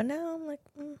 But now I'm like,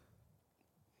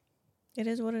 it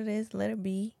is what it is. Let it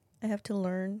be. I have to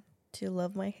learn to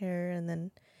love my hair and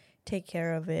then take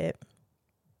care of it.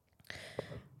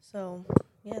 So,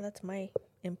 yeah, that's my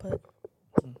input.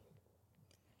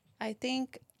 I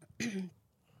think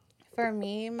for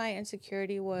me, my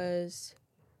insecurity was,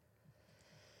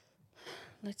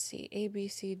 let's see, A, B,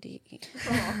 C, D, E.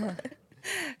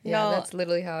 Yeah, No. that's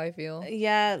literally how I feel.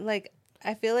 Yeah, like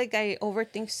I feel like I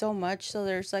overthink so much, so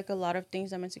there's like a lot of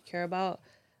things I'm insecure about.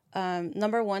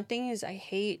 Number one thing is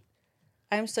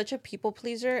I'm such a people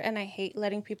pleaser and I hate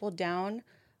letting people down,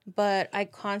 but I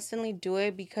constantly do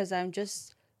it because I'm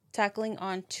just tackling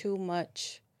on too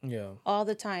much Yeah. all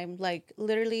the time. Like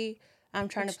literally, I'm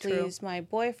trying That's to true. please my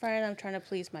boyfriend, I'm trying to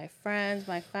please my friends,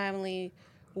 my family,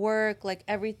 work, like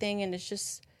everything, and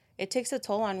it takes a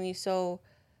toll on me. So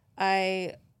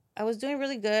I was doing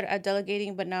really good at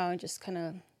delegating, but now I just kind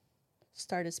of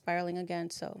started spiraling again.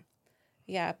 So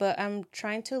yeah, but I'm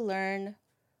trying to learn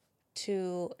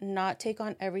to not take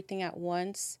on everything at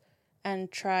once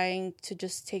and trying to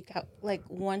just take out like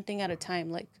one thing at a time,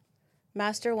 like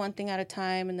master one thing at a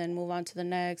time and then move on to the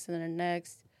next and then the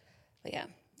next. But yeah,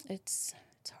 it's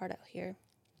hard out here.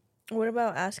 What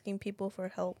about asking people for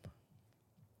help?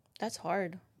 That's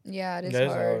hard. Yeah, it is That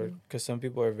is hard. hard because some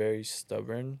people are very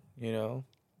stubborn, you know?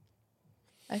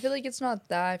 I feel like it's not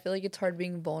that. I feel like it's hard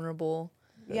being vulnerable.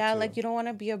 Yeah, too. like you don't want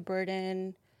to be a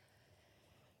burden.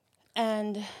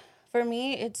 And for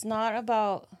me, it's not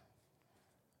about,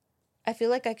 I feel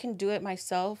like I can do it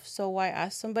myself, so why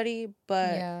ask somebody?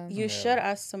 But Yeah. you Yeah. should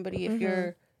ask somebody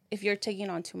if you're taking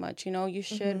on too much, you know? You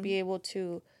should be able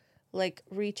to like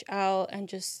reach out and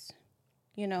just,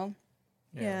 you know,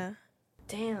 Yeah.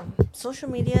 Damn. Social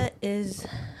media is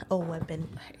a weapon.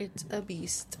 it's a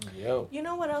beast. Yo. You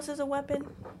know what else is a weapon?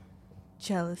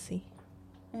 Jealousy.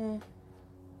 Mm.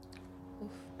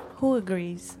 Who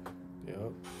agrees?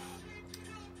 Yo.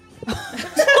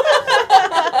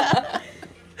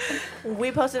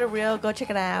 We posted a reel. Go check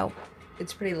it out.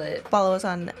 It's pretty lit. Follow us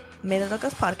on Made of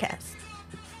Locos Podcast.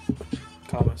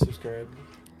 Comment, subscribe.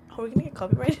 Are we gonna get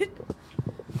copyrighted?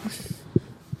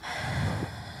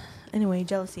 Anyway,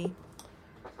 jealousy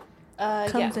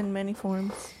comes in many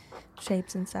forms,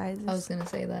 shapes, and sizes. I was gonna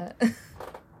say that.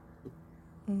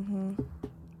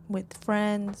 With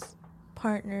friends,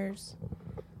 partners,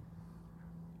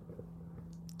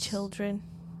 children,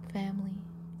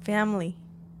 family.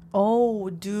 Oh,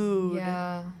 dude.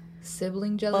 Yeah.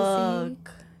 Sibling jealousy.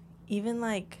 Fuck. Even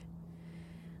like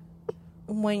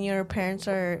when your parents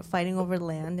are fighting over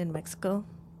land in Mexico.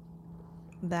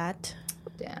 That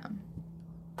Damn.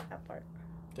 part.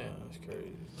 Damn, that's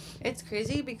crazy. It's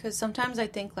crazy because sometimes I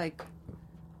think like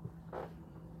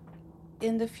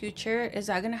in the future, is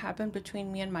that going to happen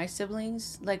between me and my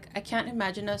siblings? Like I can't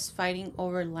imagine us fighting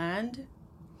over land,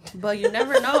 but you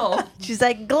never know. She's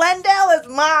like, Glendale is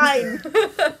mine.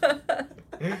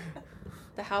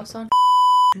 The house on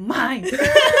mine.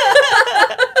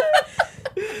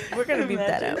 We're gonna beep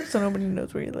that out so nobody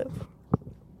knows where you live.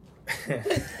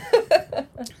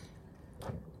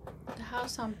 The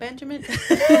house on Benjamin.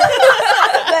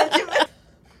 Benjamin.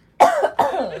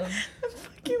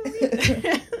 Fucking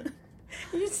weird.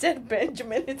 You said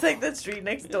Benjamin. It's like the street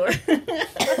next door.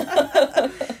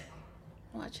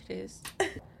 Watch it is.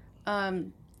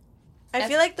 I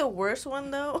feel like the worst one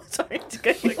though. Sorry to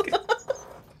get like.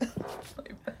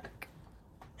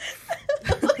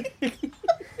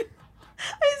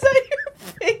 I saw your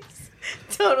face.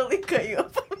 Totally cut you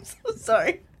off. I'm so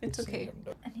sorry. It's okay.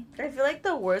 I feel like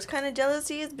the worst kind of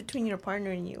jealousy is between your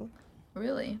partner and you.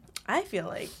 Really? I feel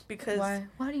like because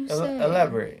Why do you say?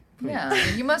 Elaborate. Please.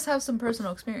 Yeah, you must have some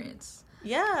personal experience.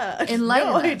 yeah, Enlighten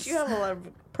no, us. you have a lot of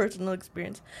personal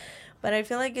experience, but I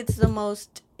feel like it's the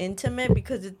most intimate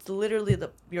because it's literally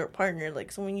your partner,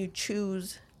 like someone you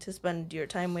choose to spend your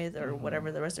time with or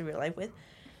whatever the rest of your life with.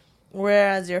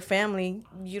 Whereas your family,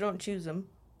 you don't choose them,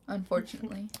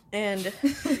 Unfortunately, and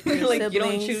You're like, you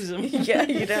don't siblings- choose them. Yeah,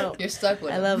 you don't. you're stuck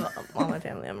with. I them. love all my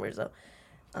family members though.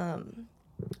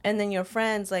 And then your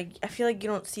friends, like I feel like you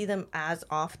don't see them as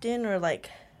often, or like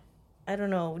I don't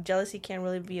know, jealousy can't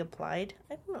really be applied.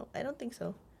 I don't know. I don't think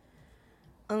so.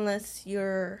 Unless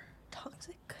you're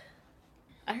toxic.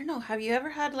 I don't know. Have you ever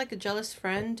had like a jealous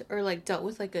friend or like dealt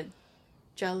with like a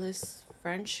jealous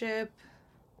friendship?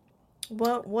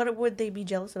 What would they be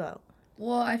jealous about?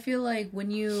 Well, I feel like when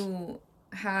you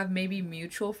have maybe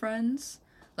mutual friends,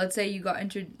 let's say you got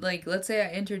let's say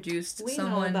I introduced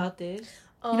someone. this.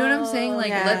 You know what I'm saying? Like,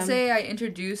 yeah. let's say I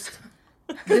introduced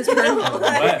this person. I'm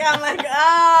like,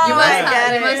 oh, You I must, get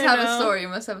you it. must have know? a story. You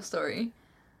must have a story.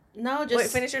 No, just Wait,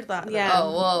 finish your thought. Yeah.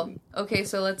 Oh, well, okay,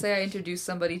 so let's say I introduce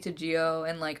somebody to Gio,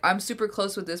 and, like, I'm super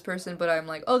close with this person, but I'm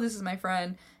like, oh, this is my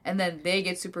friend, and then they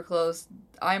get super close.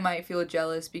 I might feel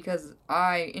jealous because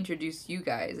I introduced you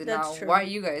guys, and That's now true. why are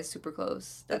you guys super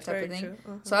close? That That's type very of thing. true.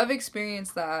 Uh-huh. So I've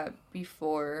experienced that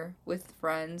before with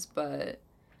friends, but,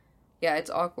 yeah, it's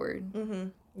awkward. Mm-hmm.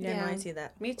 Yeah, no, Yeah. I see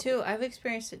that. Me too. I've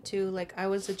experienced it too. Like I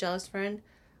was a jealous friend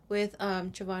with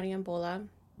Giovanni and Bola.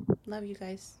 Love you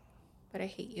guys, but I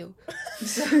hate you.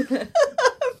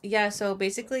 Yeah, so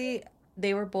basically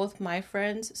they were both my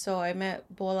friends. So I met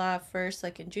Bola first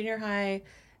like in junior high,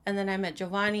 and then I met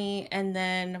Giovanni, and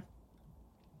then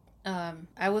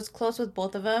I was close with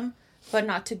both of them, but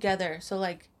not together. So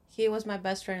like he was my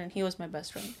best friend and he was my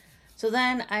best friend. So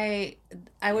then I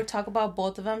would talk about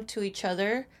both of them to each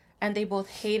other, and they both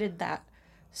hated that.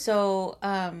 So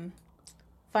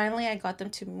finally I got them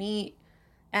to meet,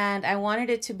 and I wanted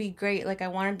it to be great. Like I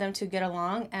wanted them to get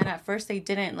along, and at first they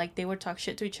didn't. Like they would talk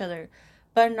shit to each other,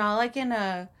 but not like in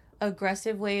a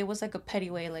aggressive way. It was like a petty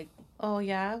way. Like, oh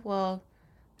yeah, well,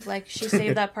 like she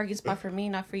saved that parking spot for me,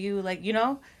 not for you. Like, you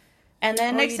know. And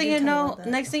then Oh, next you thing did you tell me know, about that.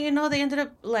 next thing you know, they ended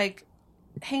up like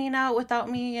hanging out without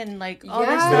me and like all this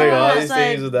Yeah. stuff. Like And all I these was like,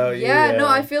 things without you. Yeah, no,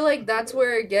 I feel like that's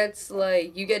where it gets,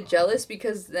 like, you get jealous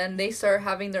because then they start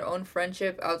having their own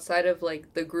friendship outside of,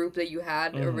 like, the group that you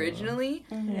had Mhm. originally.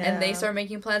 mhm. And they Yeah. start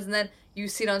making plans, and then you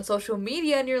see it on social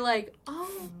media, and you're like,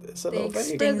 oh, It's a little thanks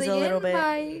fake. for Stings the a little bit.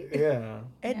 invite. Yeah.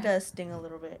 It Yeah. does sting a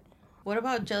little bit. What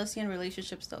about jealousy in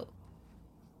relationships though?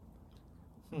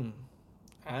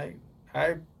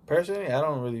 I personally, I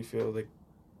don't really feel like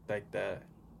that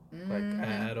like Mm,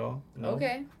 at all. No,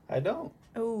 okay. I don't.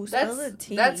 Oh, spill the That's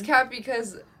tea. that's cap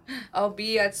because I'll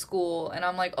be at school, and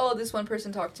I'm like, oh, this one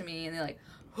person talked to me, and they're like,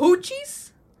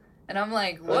 hoochies? And I'm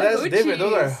like, Well, what that's hoochies? different.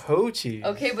 Those are hoochies.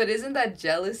 Okay, but isn't that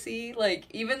jealousy? Like,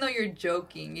 even though you're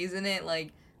joking, isn't it,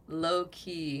 like,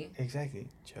 low-key? Exactly.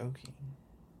 Joking.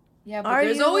 Yeah, but Are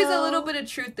there's you, always a though? little bit of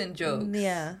truth in jokes.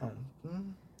 Yeah.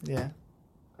 Yeah.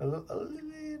 A little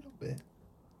bit.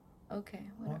 Okay,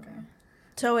 whatever. Okay.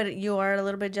 So you are a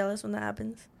little bit jealous when that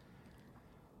happens?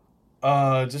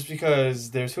 Just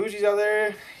because there's hoochies out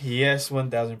there, yes,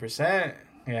 1000%.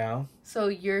 Yeah. So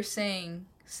you're saying,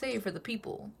 say for the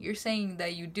people, you're saying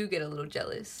that you do get a little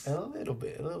jealous. A little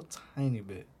bit. A little tiny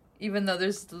bit. Even though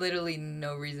there's literally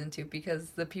no reason to,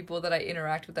 because the people that I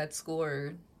interact with at school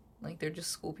are, like, they're just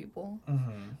school people.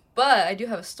 Mm-hmm. But I do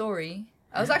have a story.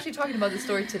 I was actually talking about this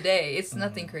story today. It's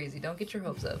nothing crazy. Don't get your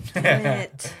hopes up. Damn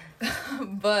it.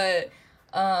 But,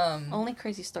 Only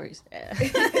crazy stories.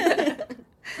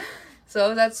 so I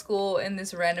was at school, and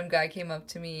this random guy came up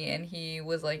to me, and he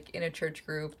was, like, in a church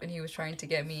group, and he was trying to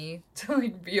get me to,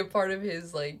 like, be a part of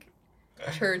his, like,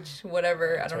 church,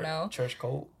 whatever. I don't know. Church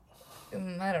cult.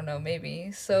 I don't know,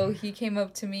 maybe. So he came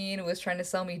up to me and was trying to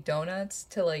sell me donuts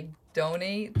to, like,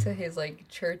 donate to his, like,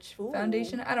 church Ooh,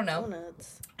 foundation. I don't know.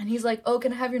 Donuts. And he's like, oh,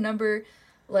 can I have your number?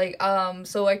 Like,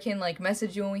 so I can, like,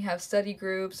 message you when we have study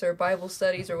groups or Bible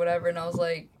studies or whatever. And I was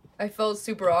like, I felt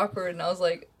super awkward. And I was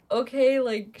like, okay,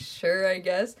 like, sure, I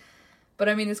guess. But,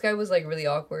 I mean, this guy was, like, really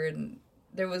awkward. And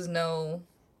there was no...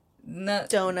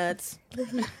 Donuts.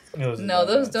 No,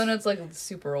 those donuts like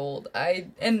super old. I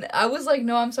was like,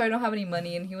 no, I'm sorry, I don't have any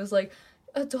money. And he was like,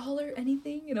 $1,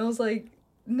 anything? And I was like,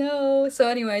 no. So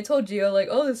anyway, I told Gio, like,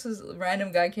 oh, this is a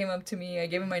random guy came up to me. I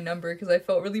gave him my number because I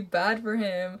felt really bad for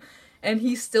him. And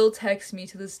he still texts me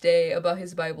to this day about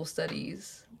his Bible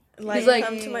studies. Like, He's like-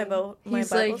 come to my my He's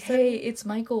Bible like, study. hey, it's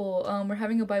Michael. We're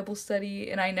having a Bible study.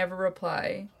 And I never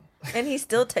reply. And he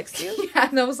still texts you? Yeah,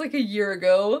 and that was like a year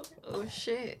ago. Oh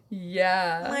shit.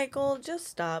 Yeah. Michael, just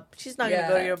stop. She's not Yeah.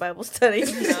 gonna go to your Bible study.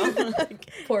 No. Like,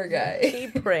 Poor guy.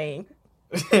 keep praying.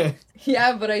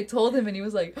 Yeah, but I told him, and he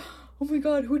was like, oh my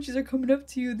god, hoochies are coming up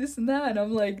to you, this and that. And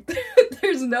I'm like,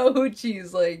 there's no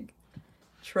hoochies. Like,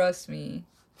 trust me.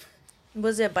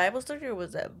 Was it Bible study or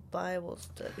was that Bible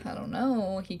study? I don't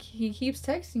know. He keeps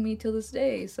texting me till this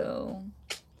day, so.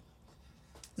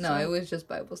 No, So- it was just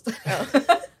Bible study.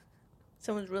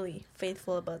 Someone's really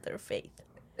faithful about their faith.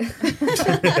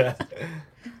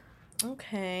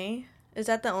 Okay. Is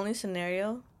that the only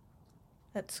scenario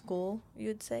at school, you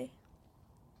would say?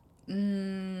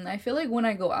 I feel like when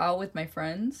I go out with my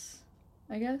friends,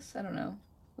 I guess. I don't know.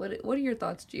 What are your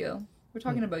thoughts, Gio? We're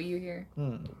talking about you here.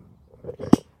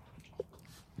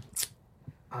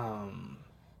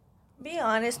 Be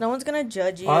honest. No one's gonna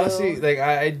judge you. Honestly, like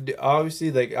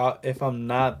obviously, like if I'm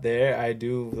not there, I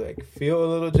do like feel a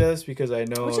little jealous because I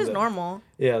know which is normal.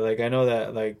 Yeah, like I know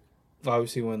that like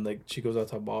obviously when like she goes out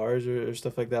to bars or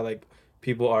stuff like that, like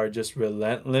people are just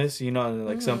relentless, you know, and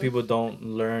like some people don't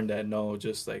learn that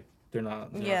just like they're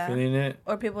not feeling it,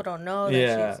 or people don't know. That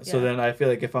Yeah, so then I feel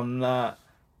like if I'm not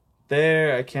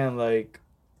there, I can't like,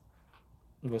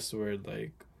 what's the word,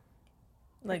 like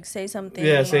say something.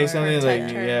 Yeah, say something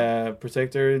like her.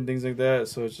 protect her and things like that.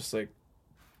 So it's just like,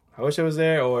 I wish I was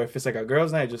there. Or if it's like a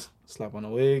girls' night, just slap on a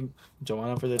wig,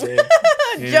 Joanna for the day.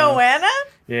 Joanna?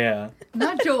 Yeah.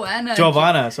 Not Joanna.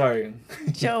 Giovanna, sorry.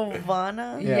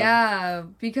 Giovanna? Yeah,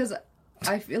 because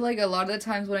I feel like a lot of the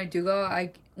times when I do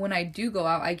go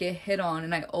out, I get hit on,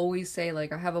 and I always say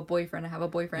like I have a boyfriend.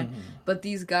 But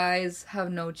these guys have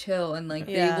no chill, and like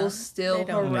they will still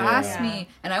harass me.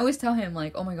 And I always tell him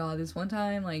like, oh my god, this one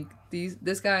time like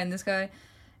this guy and this guy,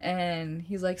 and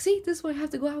he's like, see, this is why I have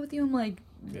to go out with you. I'm like,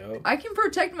 I can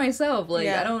protect myself. Like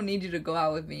I don't need you to go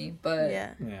out with me. But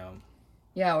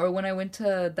yeah. Or when I went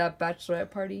to that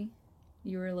bachelorette party,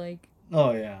 you were like,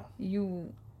 oh yeah,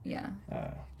 yeah.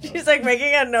 She's like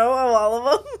making a note of all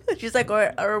of them. She's like,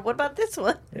 or what about this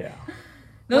one? Yeah.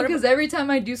 No, because every time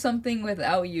I do something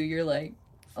without you, you're like,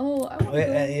 oh, I want to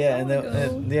go. Yeah, and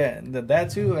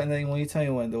that too. And then when you tell me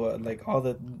like all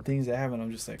the things that happen,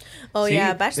 I'm just like, oh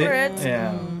yeah,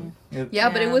 bachelorette. Yeah,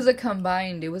 but it was a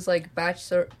combined. It was like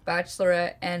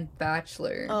bachelorette and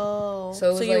bachelor. Oh,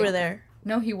 so you were there?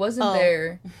 No, he wasn't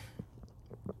there.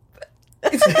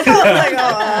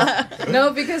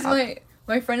 No, because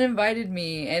my friend invited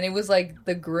me, and it was like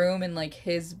the groom and like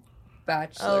his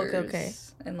bachelors. Oh, okay.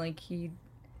 And like it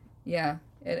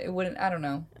wouldn't. I don't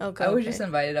know. Okay. I was just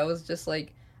invited. I was just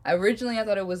like, originally I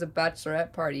thought it was a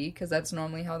bachelorette party because that's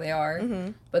normally how they are.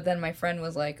 Mm-hmm. But then my friend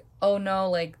was like, oh no,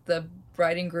 like the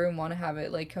bride and groom want to have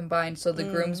it like combined, so the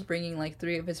groom's bringing like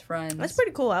 3 of his friends. That's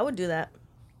pretty cool. I would do that.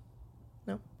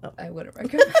 No, I wouldn't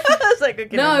recommend. I was like,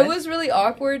 okay. No, it was really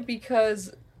awkward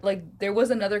because like there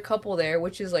was another couple there,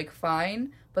 which is like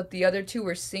fine, but the other 2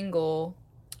 were single.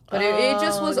 But it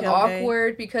just was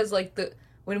awkward because like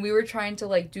when we were trying to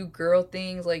like do girl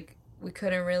things, like we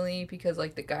couldn't really because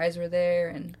like the guys were there,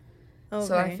 and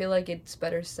so I feel like it's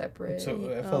better separate.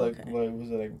 So I felt like what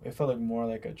was it like? It felt like more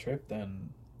like a trip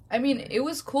than. I mean, it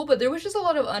was cool, but there was just a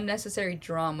lot of unnecessary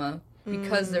drama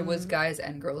because there was guys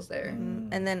and girls there.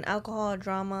 And then alcohol,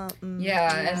 drama.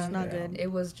 Yeah, it's not good. It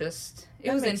was just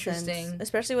That was makes interesting, sense.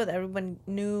 Especially with everyone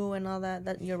new and all that.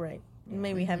 That you're right.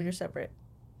 Maybe have your separate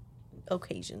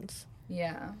occasions.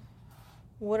 Yeah.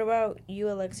 What about you,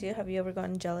 Alexia? Have you ever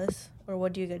gotten jealous, or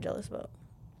what do you get jealous about?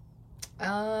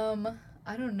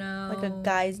 I don't know. Like a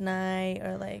guy's night,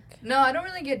 or like. No, I don't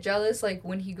really get jealous. Like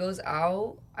when he goes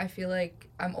out, I feel like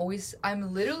I'm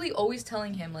literally always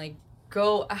telling him like,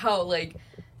 go out. Like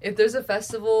if there's a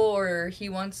festival or he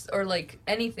wants or like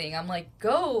anything, I'm like,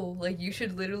 go. Like you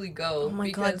should literally go. Oh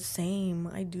my god, same.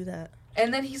 I do that.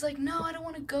 And then he's like, no, I don't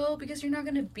want to go because you're not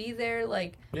going to be there.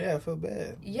 Like, yeah, I feel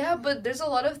bad. Yeah, but there's a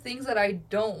lot of things that I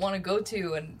don't want to go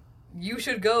to, and you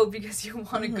should go because you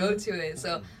want to go to it.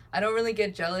 So I don't really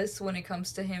get jealous when it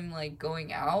comes to him, like,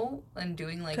 going out and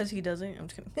doing, like... Because he doesn't? I'm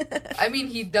just kidding. I mean,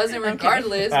 he doesn't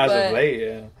regardless, As but... of late,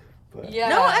 yeah. But yeah.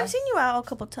 No, I've seen you out a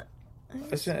couple times.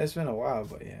 It's been a while,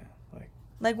 but yeah.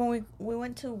 Like when we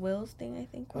went to Will's thing, I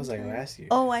think. That was like last year.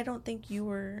 Oh, I don't think you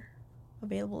were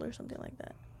available or something like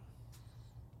that.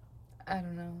 I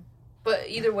don't know. But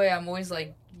either way, I'm always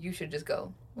like, you should just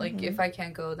go. Like, if I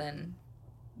can't go, then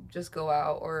just go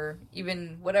out. Or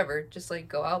even whatever, just, like,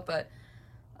 go out. But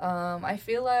I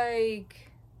feel like...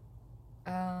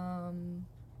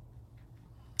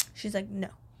 She's like, no.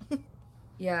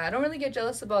 Yeah, I don't really get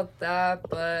jealous about that,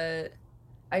 but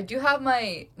I do have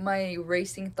my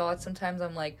racing thoughts. Sometimes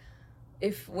I'm like,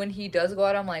 when he does go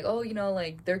out, I'm like, oh, you know,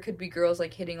 like, there could be girls,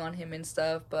 like, hitting on him and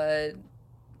stuff, but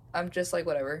I'm just like,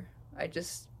 whatever.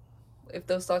 If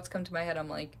those thoughts come to my head, I'm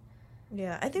like...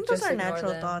 Yeah, I think those are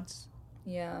natural thoughts.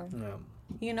 Yeah.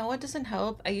 You know what doesn't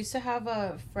help? I used to have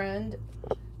a friend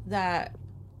that...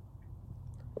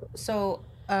 So,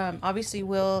 obviously,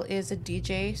 Will is a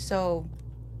DJ, so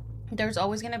there's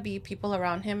always going to be people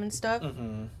around him and stuff.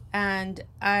 Mm-hmm. And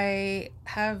I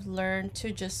have learned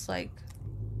to just, like,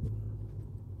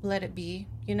 let it be,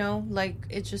 you know? Like,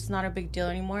 it's just not a big deal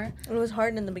anymore. It was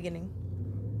hard in the beginning.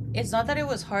 It's not that it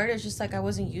was hard, it's just, like, I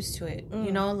wasn't used to it,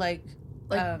 you know? Like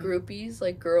groupies,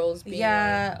 like, girls being...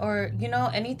 Yeah, or, you know,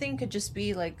 anything could just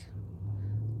be, like...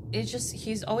 It's just,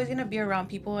 he's always going to be around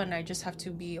people, and I just have to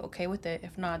be okay with it.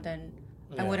 If not, then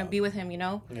I wouldn't be with him, you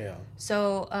know? Yeah.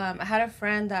 So I had a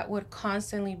friend that would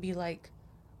constantly be like,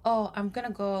 oh, I'm going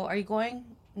to go. Are you going?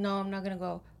 No, I'm not going to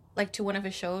go. Like to one of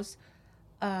his shows.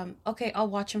 Okay, I'll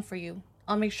watch him for you.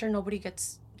 I'll make sure nobody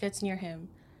gets near him.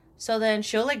 So then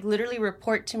she'll like literally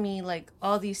report to me like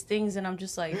all these things, and I'm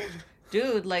just like,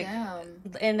 dude, like. Damn.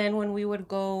 And then when I would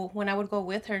go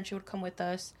with her and she would come with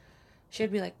us,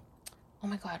 she'd be like, oh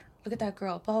my God, look at that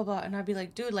girl, blah, blah, blah. And I'd be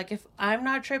like, dude, like if I'm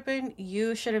not tripping,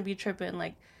 you shouldn't be tripping.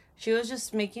 Like she was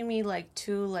just making me like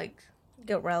too like,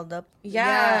 Get riled up.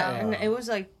 yeah. Yeah. And it was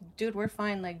like, dude, we're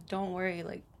fine. Like, don't worry.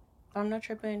 Like, if I'm not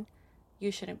tripping, you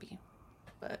shouldn't be.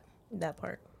 But That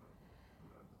part.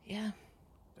 yeah.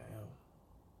 Damn.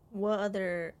 What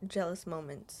other jealous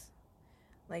moments?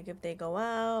 Like if they go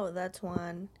out, that's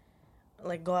one.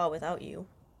 Like go out without you.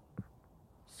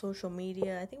 Social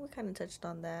media. I think we kind of touched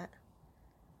on that.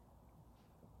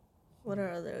 What are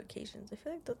other occasions? I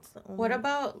feel like that's the only. What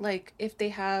about like if they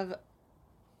have,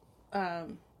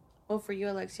 well, for you,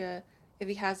 Alexia, if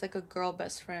he has like a girl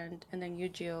best friend and then you,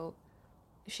 Gio,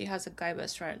 she has a guy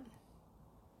best friend.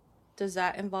 Does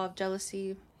that involve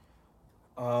jealousy?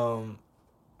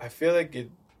 I feel like it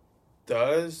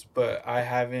does, but I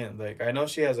haven't like I know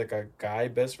she has like a guy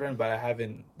best friend, but I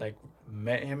haven't like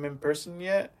met him in person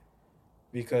yet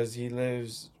because he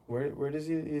lives where does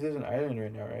he lives in Ireland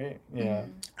right now, right? Yeah.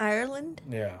 Ireland?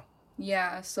 Yeah.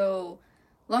 Yeah, so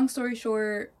long story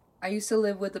short, I used to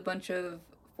live with a bunch of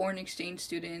foreign exchange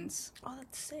students Oh,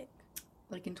 that's sick.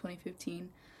 like in 2015.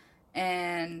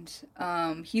 And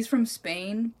he's from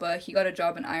Spain, but he got a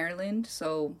job in Ireland,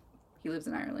 so he lives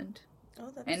in Ireland. Oh,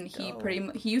 that's And he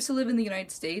dope. he used to live in the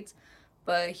United States,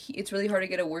 but it's really hard to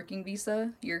get a working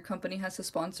visa. Your company has to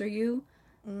sponsor you.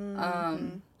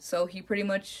 So he pretty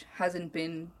much hasn't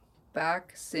been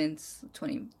back since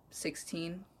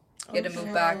 2016. He had to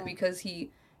move back because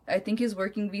I think his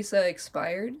working visa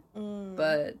expired,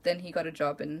 but then he got a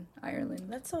job in Ireland.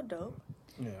 That's so dope.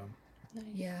 Yeah.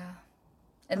 Yeah.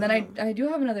 And then I do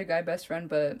have another guy best friend,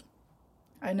 but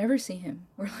I never see him.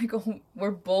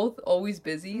 We're both always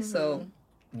busy, so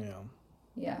Yeah.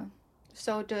 yeah.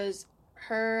 So does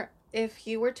if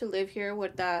he were to live here,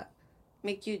 would that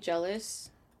make you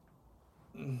jealous?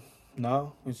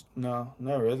 No,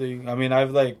 not really. I mean,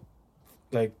 I've like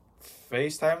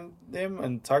FaceTimed him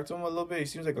and talked to him a little bit. He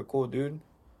seems like a cool dude.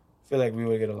 I feel like we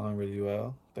would get along really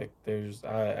well. Like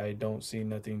I don't see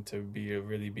nothing to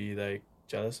really be like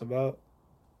jealous about,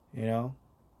 you know?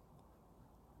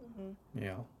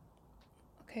 Yeah.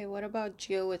 Okay, what about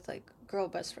Gio with like girl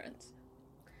best friends?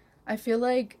 I feel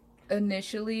like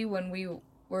initially when we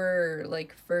were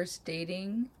like first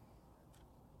dating,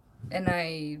 and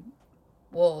I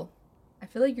feel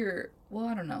like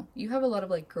I don't know. You have a lot of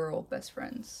like girl best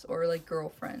friends or like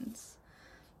girlfriends.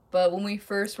 But when we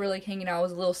first were like hanging out, I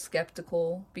was a little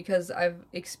skeptical because I've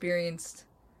experienced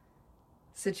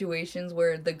situations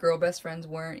where the girl best friends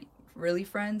weren't really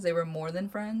friends, they were more than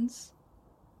friends.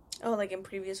 Oh, like in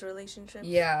previous relationships?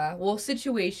 Yeah, well,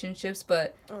 situationships,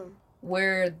 but Oh.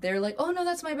 where they're like, oh no,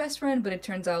 that's my best friend, but it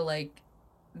turns out like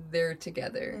they're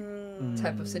together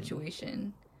type of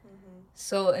situation.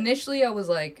 So initially I was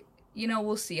like,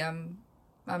 we'll see. I'm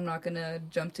not gonna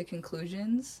jump to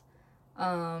conclusions.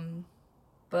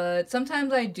 But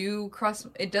sometimes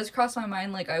it does cross my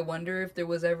mind, like I wonder if there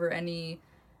was ever any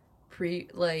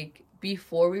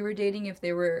before we were dating, if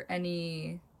there were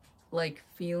any like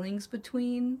feelings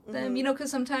between them,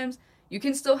 because sometimes you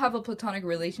can still have a platonic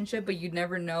relationship, but you'd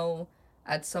never know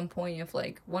at some point if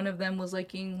like one of them was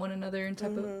liking one another and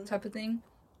type of thing.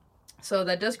 So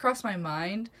that does cross my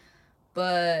mind,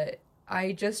 but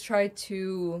I just try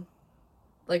to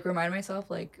like remind myself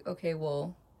like, okay,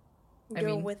 well,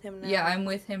 You're with him now. yeah, I'm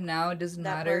with him now. It doesn't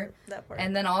matter. That part.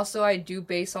 And then also I do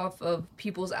base off of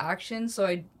people's actions, so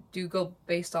I do go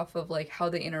based off of like how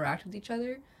they interact with each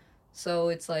other. So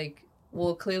it's like,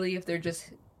 well, clearly if they're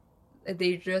just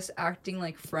acting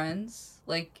like friends,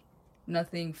 like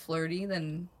nothing flirty,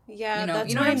 then Yeah, that's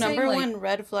that's what my I'm saying? number Like- one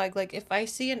red flag. Like if I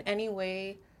see in any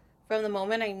way from the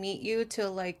moment I meet you to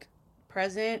like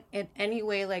present in any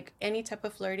way, like any type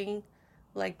of flirting,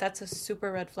 like that's a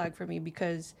super red flag for me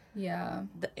because yeah.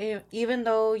 even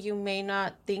though you may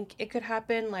not think it could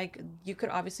happen, like you could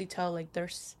obviously tell like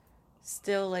there's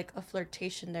still like a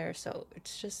flirtation there, so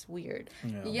it's just weird.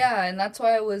 Yeah, and that's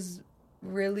why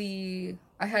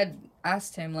I had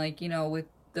asked him, like, with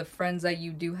the friends that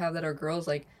you do have that are girls,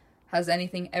 like, has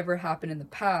anything ever happened in the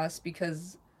past?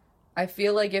 Because I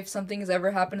feel like if something's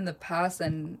ever happened in the past,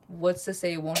 then what's to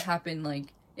say it won't happen,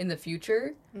 like, in the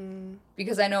future?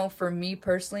 Because I know for me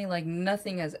personally, like,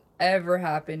 nothing has ever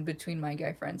happened between my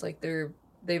guy friends. Like,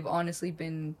 they've honestly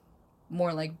been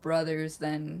more like brothers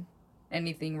than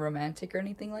anything romantic or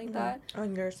anything like that.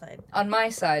 On your side. On my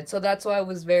side. So that's why I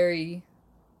was very,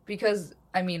 because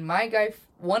I mean,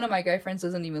 one of my guy friends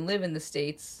doesn't even live in the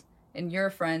States, and your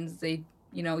friends, they,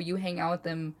 you know, you hang out with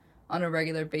them on a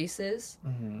regular basis.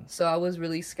 So I was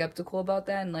really skeptical about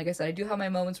that. And like I said, I do have my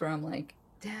moments where I'm like,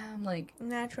 damn, like,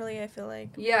 Naturally, I feel like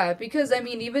yeah, because I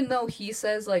mean, even though he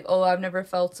says like, oh, I've never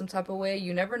felt some type of way,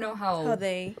 you never know how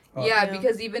they. yeah, Yeah.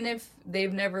 because even if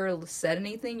they've never said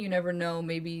anything, you never know,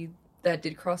 maybe that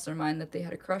did cross their mind that they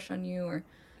had a crush on you or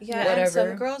Yeah, whatever. and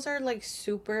some girls are like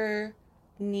super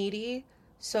needy,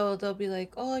 so they'll be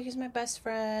like, "Oh, he's my best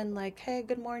friend." Like, "Hey,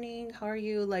 good morning. How are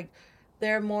you?" Like,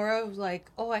 they're more of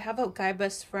like, "Oh, I have a guy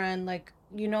best friend." Like,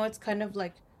 you know, it's kind of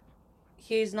like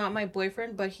he's not my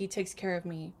boyfriend, but he takes care of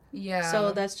me. yeah.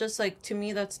 So that's just like, to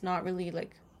me, that's not really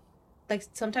like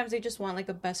sometimes they just want like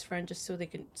a best friend just so they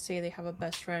can say they have a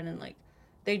best friend, and like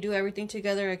they do everything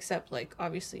together except like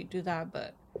obviously do that,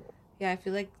 but yeah, I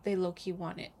feel like they low key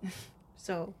want it.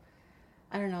 So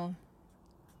I don't know.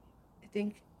 I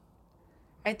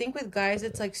think with guys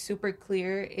it's like super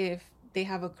clear if they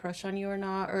have a crush on you or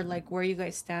not, or like where you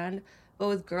guys stand. But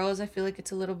with girls, I feel like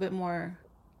it's a little bit more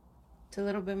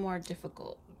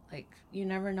difficult. Like, you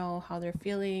never know how they're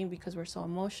feeling because we're so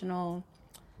emotional.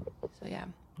 So yeah.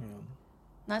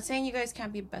 Not saying you guys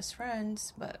can't be best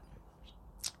friends, but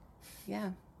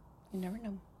yeah, you never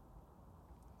know.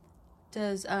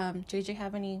 Does JJ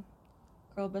have any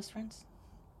girl best friends?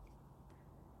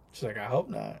 She's like, I hope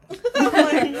not.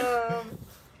 Like,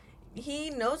 he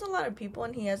knows a lot of people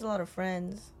and he has a lot of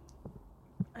friends.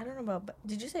 I don't know about.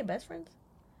 Did you say best friends?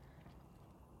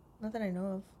 Not that I know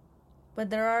of, but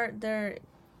there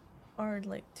are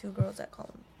like 2 girls that call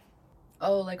him.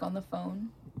 Oh, like on the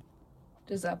phone?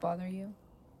 Does that bother you?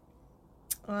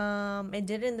 It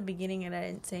did in the beginning and I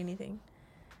didn't say anything,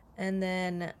 and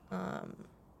then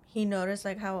he noticed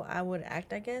like how I would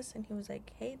act, I guess, and he was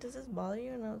like, "Hey, does this bother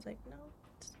you?" And I was like, "No,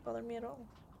 it doesn't bother me at all."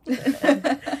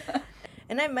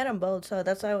 And I met them both, so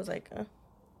that's why I was like,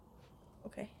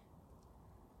 okay.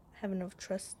 I have enough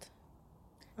trust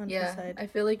on his Yeah, side. I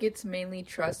feel like it's mainly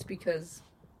trust because,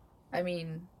 I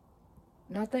mean,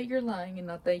 not that you're lying and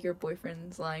not that your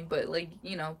boyfriend's lying, but like,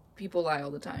 you know, people lie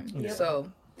all the time. Yep.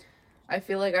 So I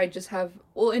feel like I just have,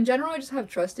 well, in general, I just have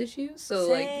trust issues. So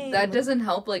like Same. that doesn't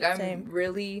help. Like I'm Same.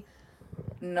 really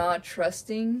not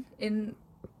trusting in,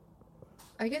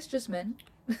 I guess, just men.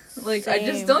 Like I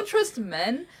just Same. don't trust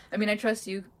men. I mean, I trust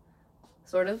you,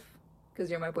 sort of, because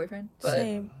you're my boyfriend. But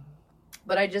Same.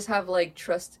 but I just have like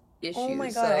trust issues. Oh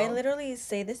my god, I so- literally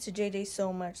say this to JJ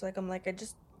so much. Like, I'm like, I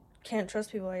just can't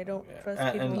trust people. I don't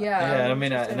trust people. And, Yeah. I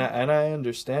mean, Trust him. I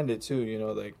understand it too. You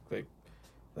know,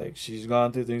 like she's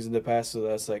gone through things in the past, so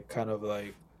that's like kind of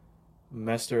like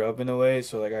messed her up in a way.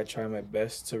 So like I try my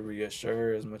best to reassure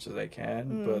her as much as I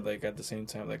can, but like at the same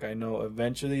time, like I know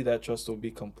eventually that trust will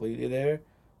be completely there.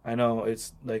 I know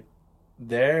it's like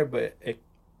there, but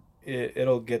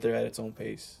it'll get there at its own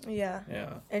pace. Yeah.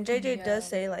 Yeah, And JJ Yeah. does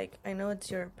say, like, I know it's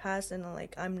your past, and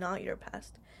like, I'm not your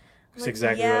past. I'm it's like,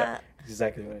 exactly yeah.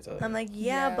 exactly what I tell her. I'm like,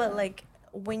 yeah, but Yeah. like,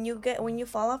 when you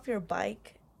fall off your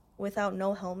bike without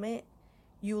no helmet,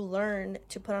 you learn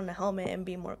to put on a helmet and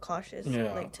be more cautious,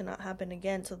 Yeah. like, to not happen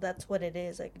again. So that's what it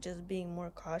is, like, just being more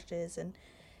cautious and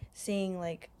seeing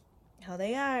like how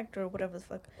they act or whatever the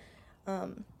fuck.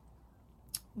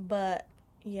 But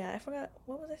yeah, I forgot,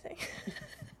 what was I saying?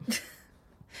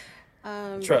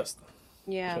 Trust.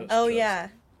 Yeah. Trust. Oh yeah,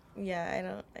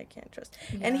 I can't trust.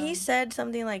 And Yeah. he said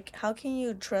something like, how can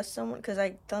you trust someone, because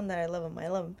I tell him that I love him.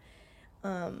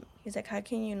 He's like, how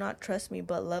can you not trust me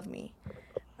but love me?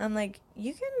 I'm like,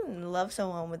 you can love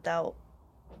someone without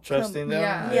Trusting them.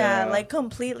 Yeah. yeah, like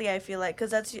completely. I feel like,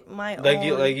 because that's my like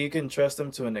own, you can trust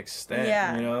them to an extent.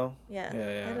 Yeah. You know. yeah,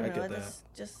 Yeah, I don't I know, get that. that's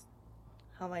just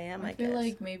how I am. I feel guess.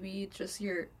 like maybe it's just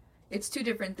it's 2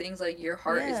 different things. Like your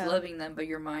heart Yeah. is loving them, but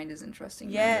your mind isn't trusting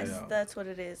them. Yes, Yeah. that's what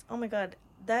it is. Oh my god,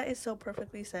 that is so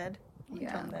perfectly said.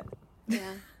 Yeah. Tell him that.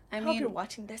 Yeah. I I hope you're mean,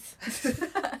 watching this.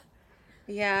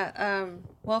 yeah.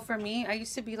 Well, for me, I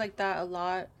used to be like that a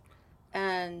lot,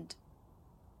 and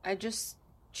I just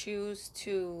choose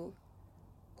to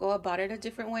go about it a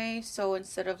different way. So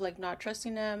instead of like not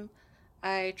trusting them,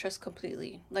 I trust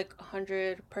completely, like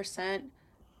 100%,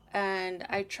 and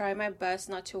I try my best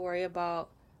not to worry about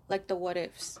like the what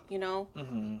ifs, you know?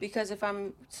 Mm-hmm. Because if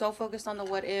I'm so focused on the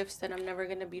what ifs, then I'm never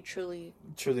gonna be truly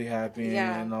Truly happy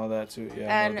Yeah. and all that too.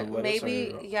 Yeah. no, the and what ifs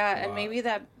maybe are a and lot. maybe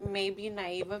that may be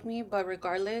naive of me, but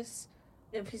regardless,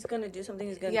 If he's gonna do something,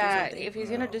 he's gonna do yeah, something. if he's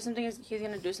gonna do something, he's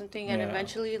gonna do something, and Yeah.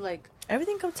 eventually, like,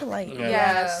 Everything comes to light. Yeah.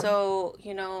 yeah. So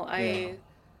you know, Yeah.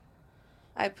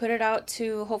 I put it out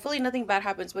to hopefully nothing bad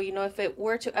happens, but if it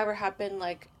were to ever happen,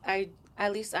 like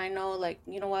at least I know, like,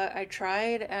 you know what, I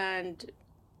tried and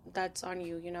that's on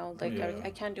you, like Yeah. I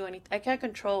can't do anything. I can't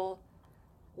control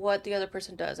what the other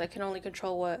person does. I can only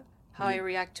control how I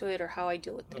react to it or how I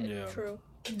deal with it. Yeah. True.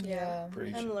 Yeah.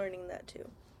 Preach. I'm learning that too.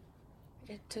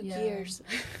 It took Yeah. years.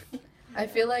 I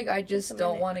feel like I just a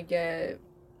don't minute. want to get.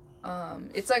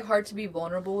 It's like hard to be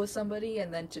vulnerable with somebody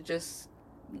and then to just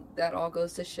that all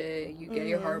goes to shit. You get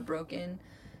your heart broken.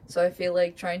 So I feel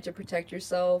like trying to protect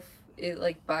yourself, it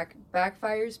like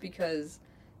backfires because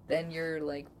then you're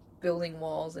like building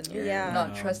walls and you're Yeah.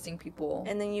 not trusting people.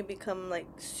 And then you become like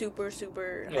super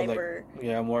Yeah, like, hyper.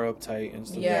 more uptight and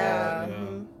stuff. Yeah. Like that. Yeah.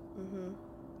 Mm-hmm.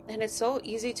 And it's so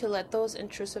easy to let those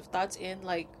intrusive thoughts in.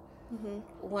 Like,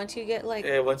 once you get like,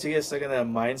 Yeah, once you get stuck in that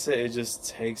mindset, it just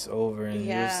takes over, and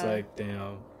you're just Yeah. like,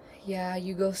 damn. Yeah,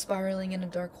 you go spiraling in a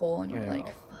dark hole and you're Yeah. like,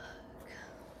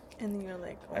 And then you're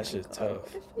like, oh That my shit's God,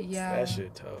 tough. what if- yeah. That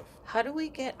shit tough. how do we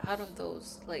get out of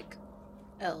those like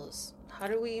L's? How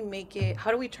do we make it?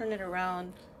 How do we turn it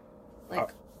around?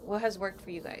 Like, what has worked for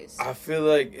you guys? I feel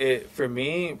like it for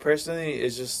me personally.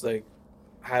 It's just like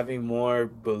having more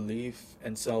belief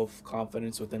and self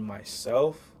confidence within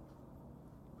myself.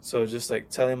 So just like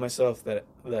telling myself that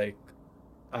like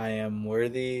I am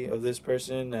worthy of this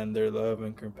person and their love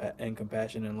and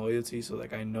compassion and loyalty. So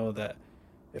like I know that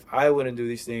if I wouldn't do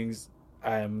these things,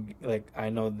 I'm like I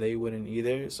know they wouldn't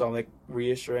either. So I'm like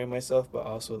reassuring myself, but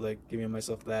also like giving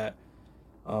myself that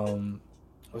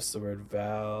what's the word,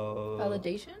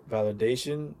 Validation?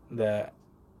 validation that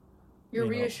You're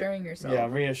you know, reassuring yourself. yeah,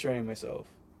 I'm reassuring myself.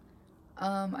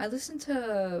 I listen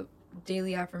to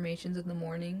daily affirmations in the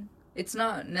morning. It's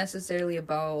not necessarily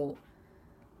about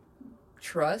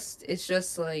trust. It's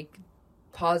just like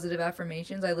positive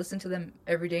affirmations. I listen to them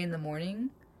every day in the morning.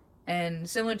 And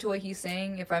similar to what he's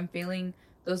saying, if I'm feeling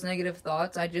those negative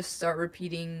thoughts, I just start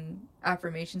repeating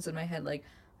affirmations in my head like,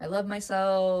 I love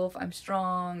myself, I'm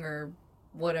strong, or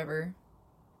whatever,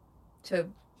 to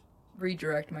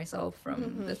redirect myself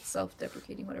from the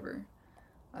self-deprecating whatever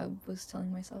I was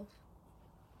telling myself.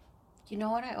 You know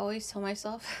what I always tell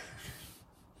myself?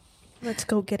 Let's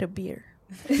go get a beer.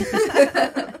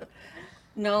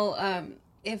 No,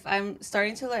 if I'm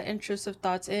starting to let intrusive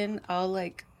thoughts in, I'll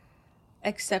like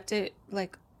accept it,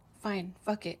 like, fine,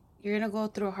 fuck it. You're gonna go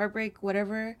through a heartbreak,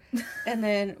 whatever. And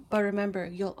then, but remember,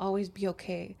 you'll always be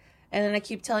okay. And then I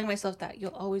keep telling myself that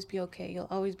you'll always be okay. You'll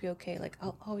always be okay. Like,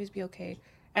 I'll always be okay.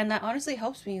 And that honestly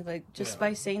helps me, like, just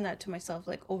by saying that to myself,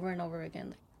 like, over and over again.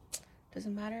 Like,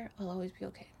 doesn't matter. I'll always be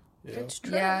okay. Yeah. It's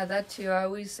true. Yeah, that too. I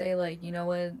always say, like, you know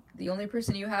what? The only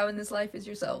person you have in this life is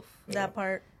yourself. That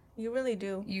part. You really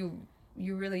do. You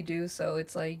really do. So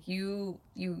it's like you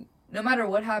no matter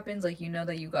what happens, like, you know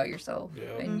that you got yourself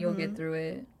Yeah. and you'll get through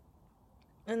it.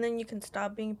 And then you can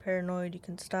stop being paranoid. You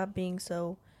can stop being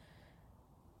so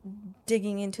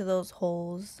digging into those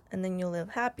holes. And then you'll live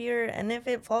happier. And if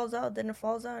it falls out, then it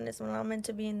falls out. And it's not meant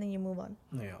to be. And then you move on.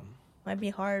 Yeah. Might be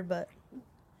hard, but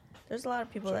there's a lot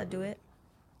of people that do it.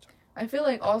 I feel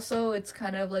like also it's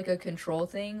kind of like a control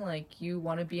thing. Like, you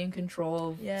want to be in control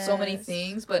of so many Yes.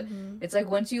 things, but it's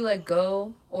like once you let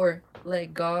go or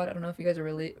let God, I don't know if you guys are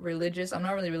religious. I'm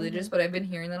not really religious, but I've been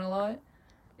hearing that a lot.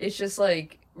 It's just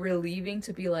like relieving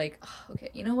to be like, oh, okay,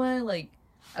 you know what? Like,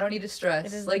 I don't need to stress.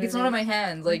 It is Like, what it's it not in is. my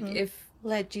hands. Like, if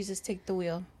Let Jesus take the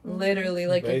wheel. literally,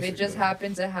 like, if it just Basically.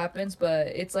 happens, it happens. But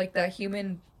it's like that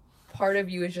human part of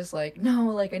you is just like, no,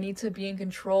 like, I need to be in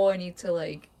control. I need to,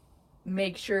 like,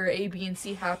 make sure A, B, and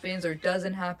C happens or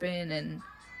doesn't happen. And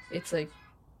it's like,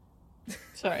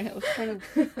 Sorry, I was trying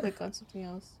to click on something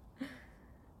else.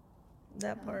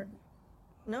 That part.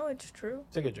 No, it's true.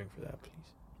 Take a drink for that, please.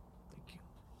 Thank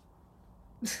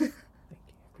you. Thank you.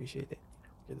 Appreciate it.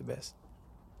 You're the best.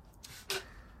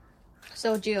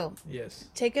 So, Gio, Yes.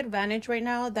 take advantage right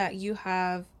now that you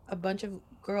have a bunch of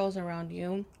girls around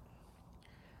you.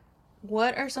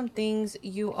 What are some things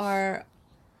you've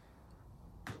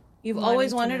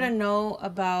always wanted to know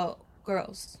about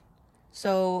girls?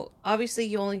 So obviously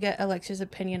you only get Alexia's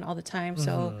opinion all the time.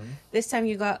 So this time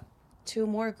you got two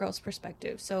more girls'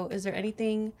 perspectives. So is there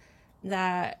anything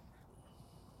that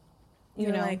you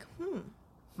You're know, like,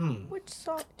 which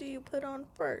sock do you put on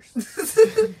first?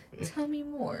 tell me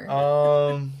more.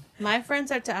 my friend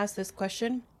started to ask this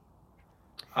question.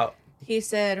 Oh. He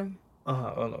said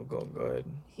Oh no, go ahead.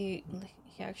 he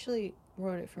actually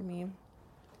wrote it for me.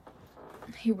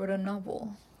 He wrote a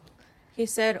novel. He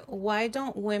said, "Why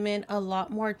don't women a lot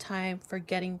more time for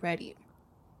getting ready?"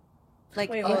 Like,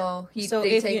 Wait, if- what? Oh, So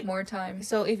they if take you- more time.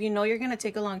 so if you know you're gonna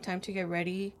take a long time to get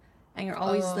ready, and you're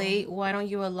always Oh. late, why don't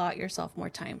you allot yourself more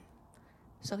time?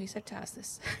 So he said to ask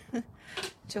this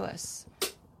to us.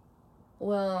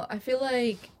 Well, I feel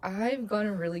like I've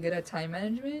gotten really good at time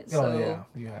management, so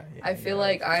I feel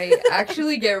like I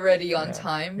actually get ready on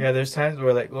time. Yeah, there's times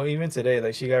where like, well, even today,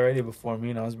 like she got ready before me,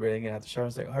 and I was ready to get out the shower. I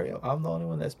was like, hurry up, I'm the only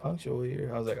one that's punctual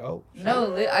here. I was like, oh.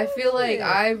 No, I feel like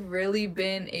I've really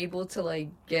been able to like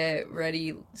get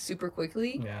ready super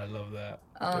quickly. Yeah, I love that.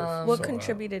 What So,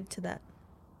 contributed to that?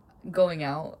 Going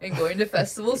out and going to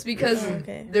festivals because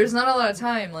there's not a lot of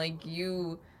time. Like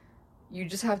you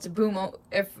just have to boom.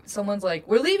 If someone's like,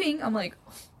 we're leaving, I'm like,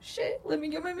 oh, shit, let me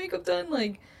get my makeup done.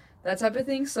 Like that type of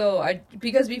thing. So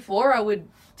because before I would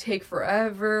take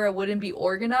forever. I wouldn't be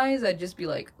organized. I'd just be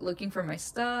like looking for my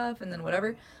stuff and then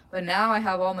whatever. But now I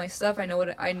have all my stuff. I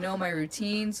know my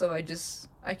routine. So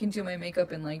I can do my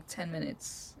makeup in like 10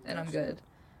 minutes and I'm good.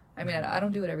 I mean, I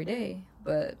don't do it every day,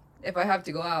 but if I have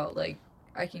to go out, like,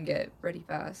 I can get ready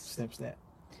fast. Snip, snap.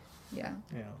 Yeah.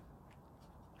 Yeah.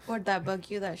 Would that bug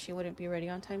you that she wouldn't be ready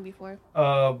on time before?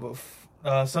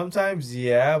 Sometimes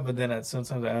yeah, but then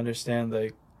sometimes I understand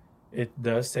like it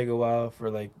does take a while for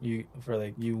you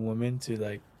women to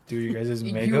like do your guys'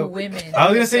 makeup. You women. I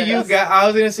was gonna say you guys. I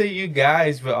was gonna say you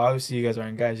guys, but obviously you guys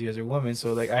aren't guys. You guys are women.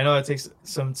 So like I know it takes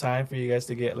some time for you guys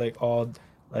to get like all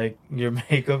like your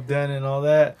makeup done and all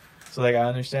that. So like I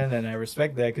understand that and I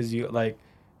respect that because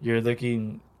you're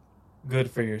looking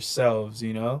good for yourselves,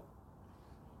 you know.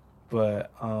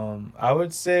 But I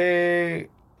would say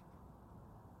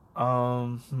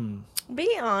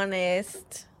be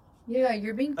honest. Yeah,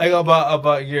 you're being like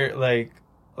about your like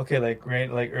okay like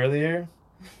earlier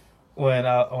when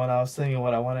I was telling you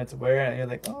what I wanted to wear and you're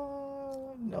like,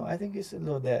 oh no, I think it's a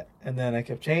little that, and then I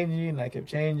kept changing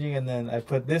and then I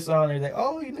put this on and you're like,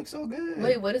 oh, you look so good.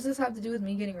 Wait, what does this have to do with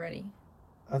me getting ready?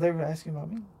 I thought you were asking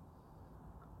about me.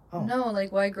 Oh. No,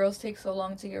 like why girls take so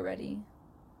long to get ready.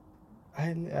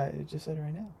 I just said it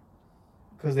right now.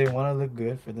 Because they want to look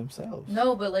good for themselves.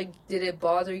 No, but like, did it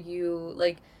bother you?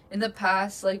 Like, in the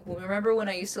past, like, remember when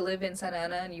I used to live in Santa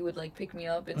Ana and you would like pick me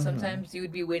up and sometimes you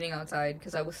would be waiting outside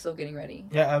because I was still getting ready?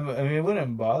 Yeah, I mean, it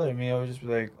wouldn't bother me. I would just be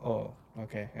like, oh,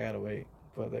 okay, I gotta wait.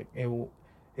 But like,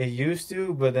 it used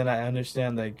to, but then I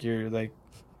understand, like, you're like...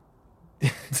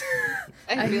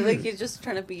 I feel like you're just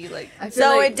trying to be like...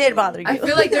 So like, it did bother you. I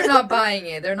feel like they're not buying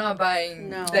it. They're not buying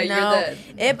that you're dead.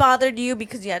 It bothered you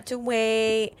because you had to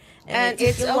wait. And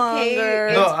it's okay.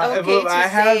 Longer.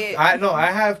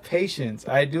 I have patience.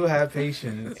 I do have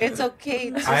patience. It's okay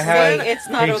to say it's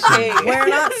not okay. We're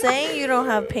not saying you don't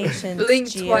have patience. Blink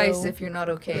Gio. twice if you're not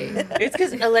okay. It's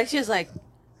because Alexia's like,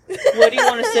 what do you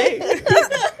want to say?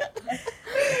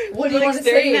 What do you want to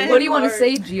say? What do you want to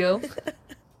say, Gio?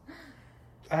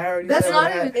 I already That's said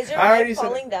not even. Is your head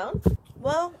falling down?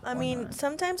 Well, I mean,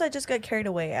 sometimes I just get carried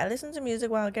away. I listen to music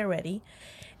while I get ready.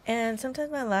 And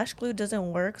sometimes my lash glue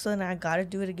doesn't work, so then I gotta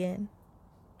do it again.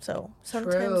 So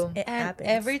sometimes it happens.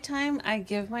 Every time I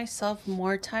give myself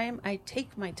more time, I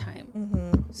take my time.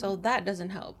 Mm-hmm. So that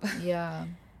doesn't help. Yeah.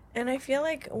 And I feel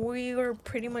like we are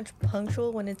pretty much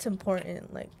punctual when it's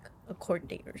important, like a court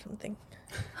date or something.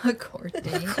 A court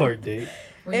date? Court date.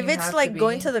 If it's like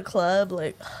going to the club,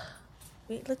 like,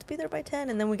 let's be there by 10,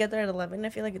 and then we get there at 11, I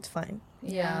feel like it's fine.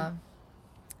 Yeah.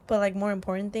 But like more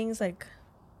important things, like,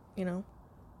 you know.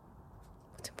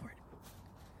 What's important?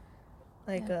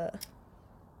 Like a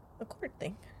court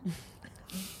thing.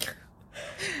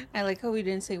 I like how we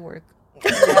didn't say work.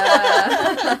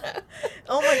 Yeah.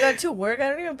 Oh my god, to work? I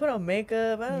don't even put on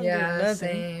makeup. I don't do nothing.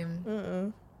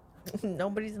 Same.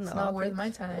 Nobody's in the office. It's office. not worth my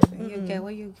time. You get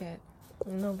what you get.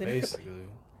 Nobody. Basically.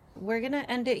 We're going to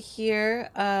end it here.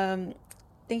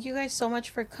 Thank you guys so much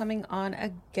for coming on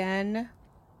again.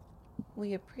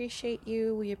 We appreciate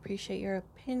you. We appreciate your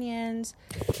opinions.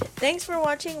 Thanks for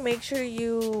watching. Make sure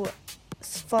you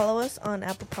follow us on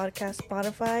Apple Podcasts,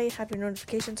 Spotify. Have your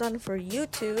notifications on for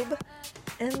YouTube.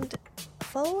 And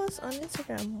follow us on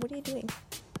Instagram. What are you doing?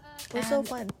 We're so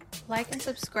fun. Like and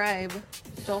subscribe.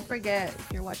 Don't forget, if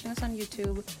you're watching us on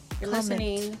YouTube, if you're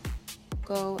listening,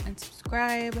 go and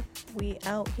subscribe. We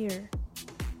out here.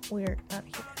 We're out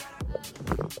here.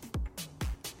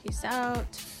 Peace out.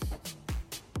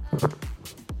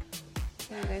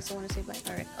 You guys don't want to say bye?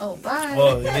 All right. Oh, bye.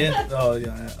 Well, you didn't. Oh,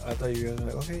 yeah. I thought you guys were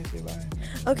like, okay, say bye.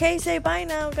 Okay, say bye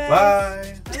now, guys.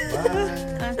 Bye.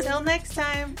 Bye. Until next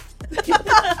time.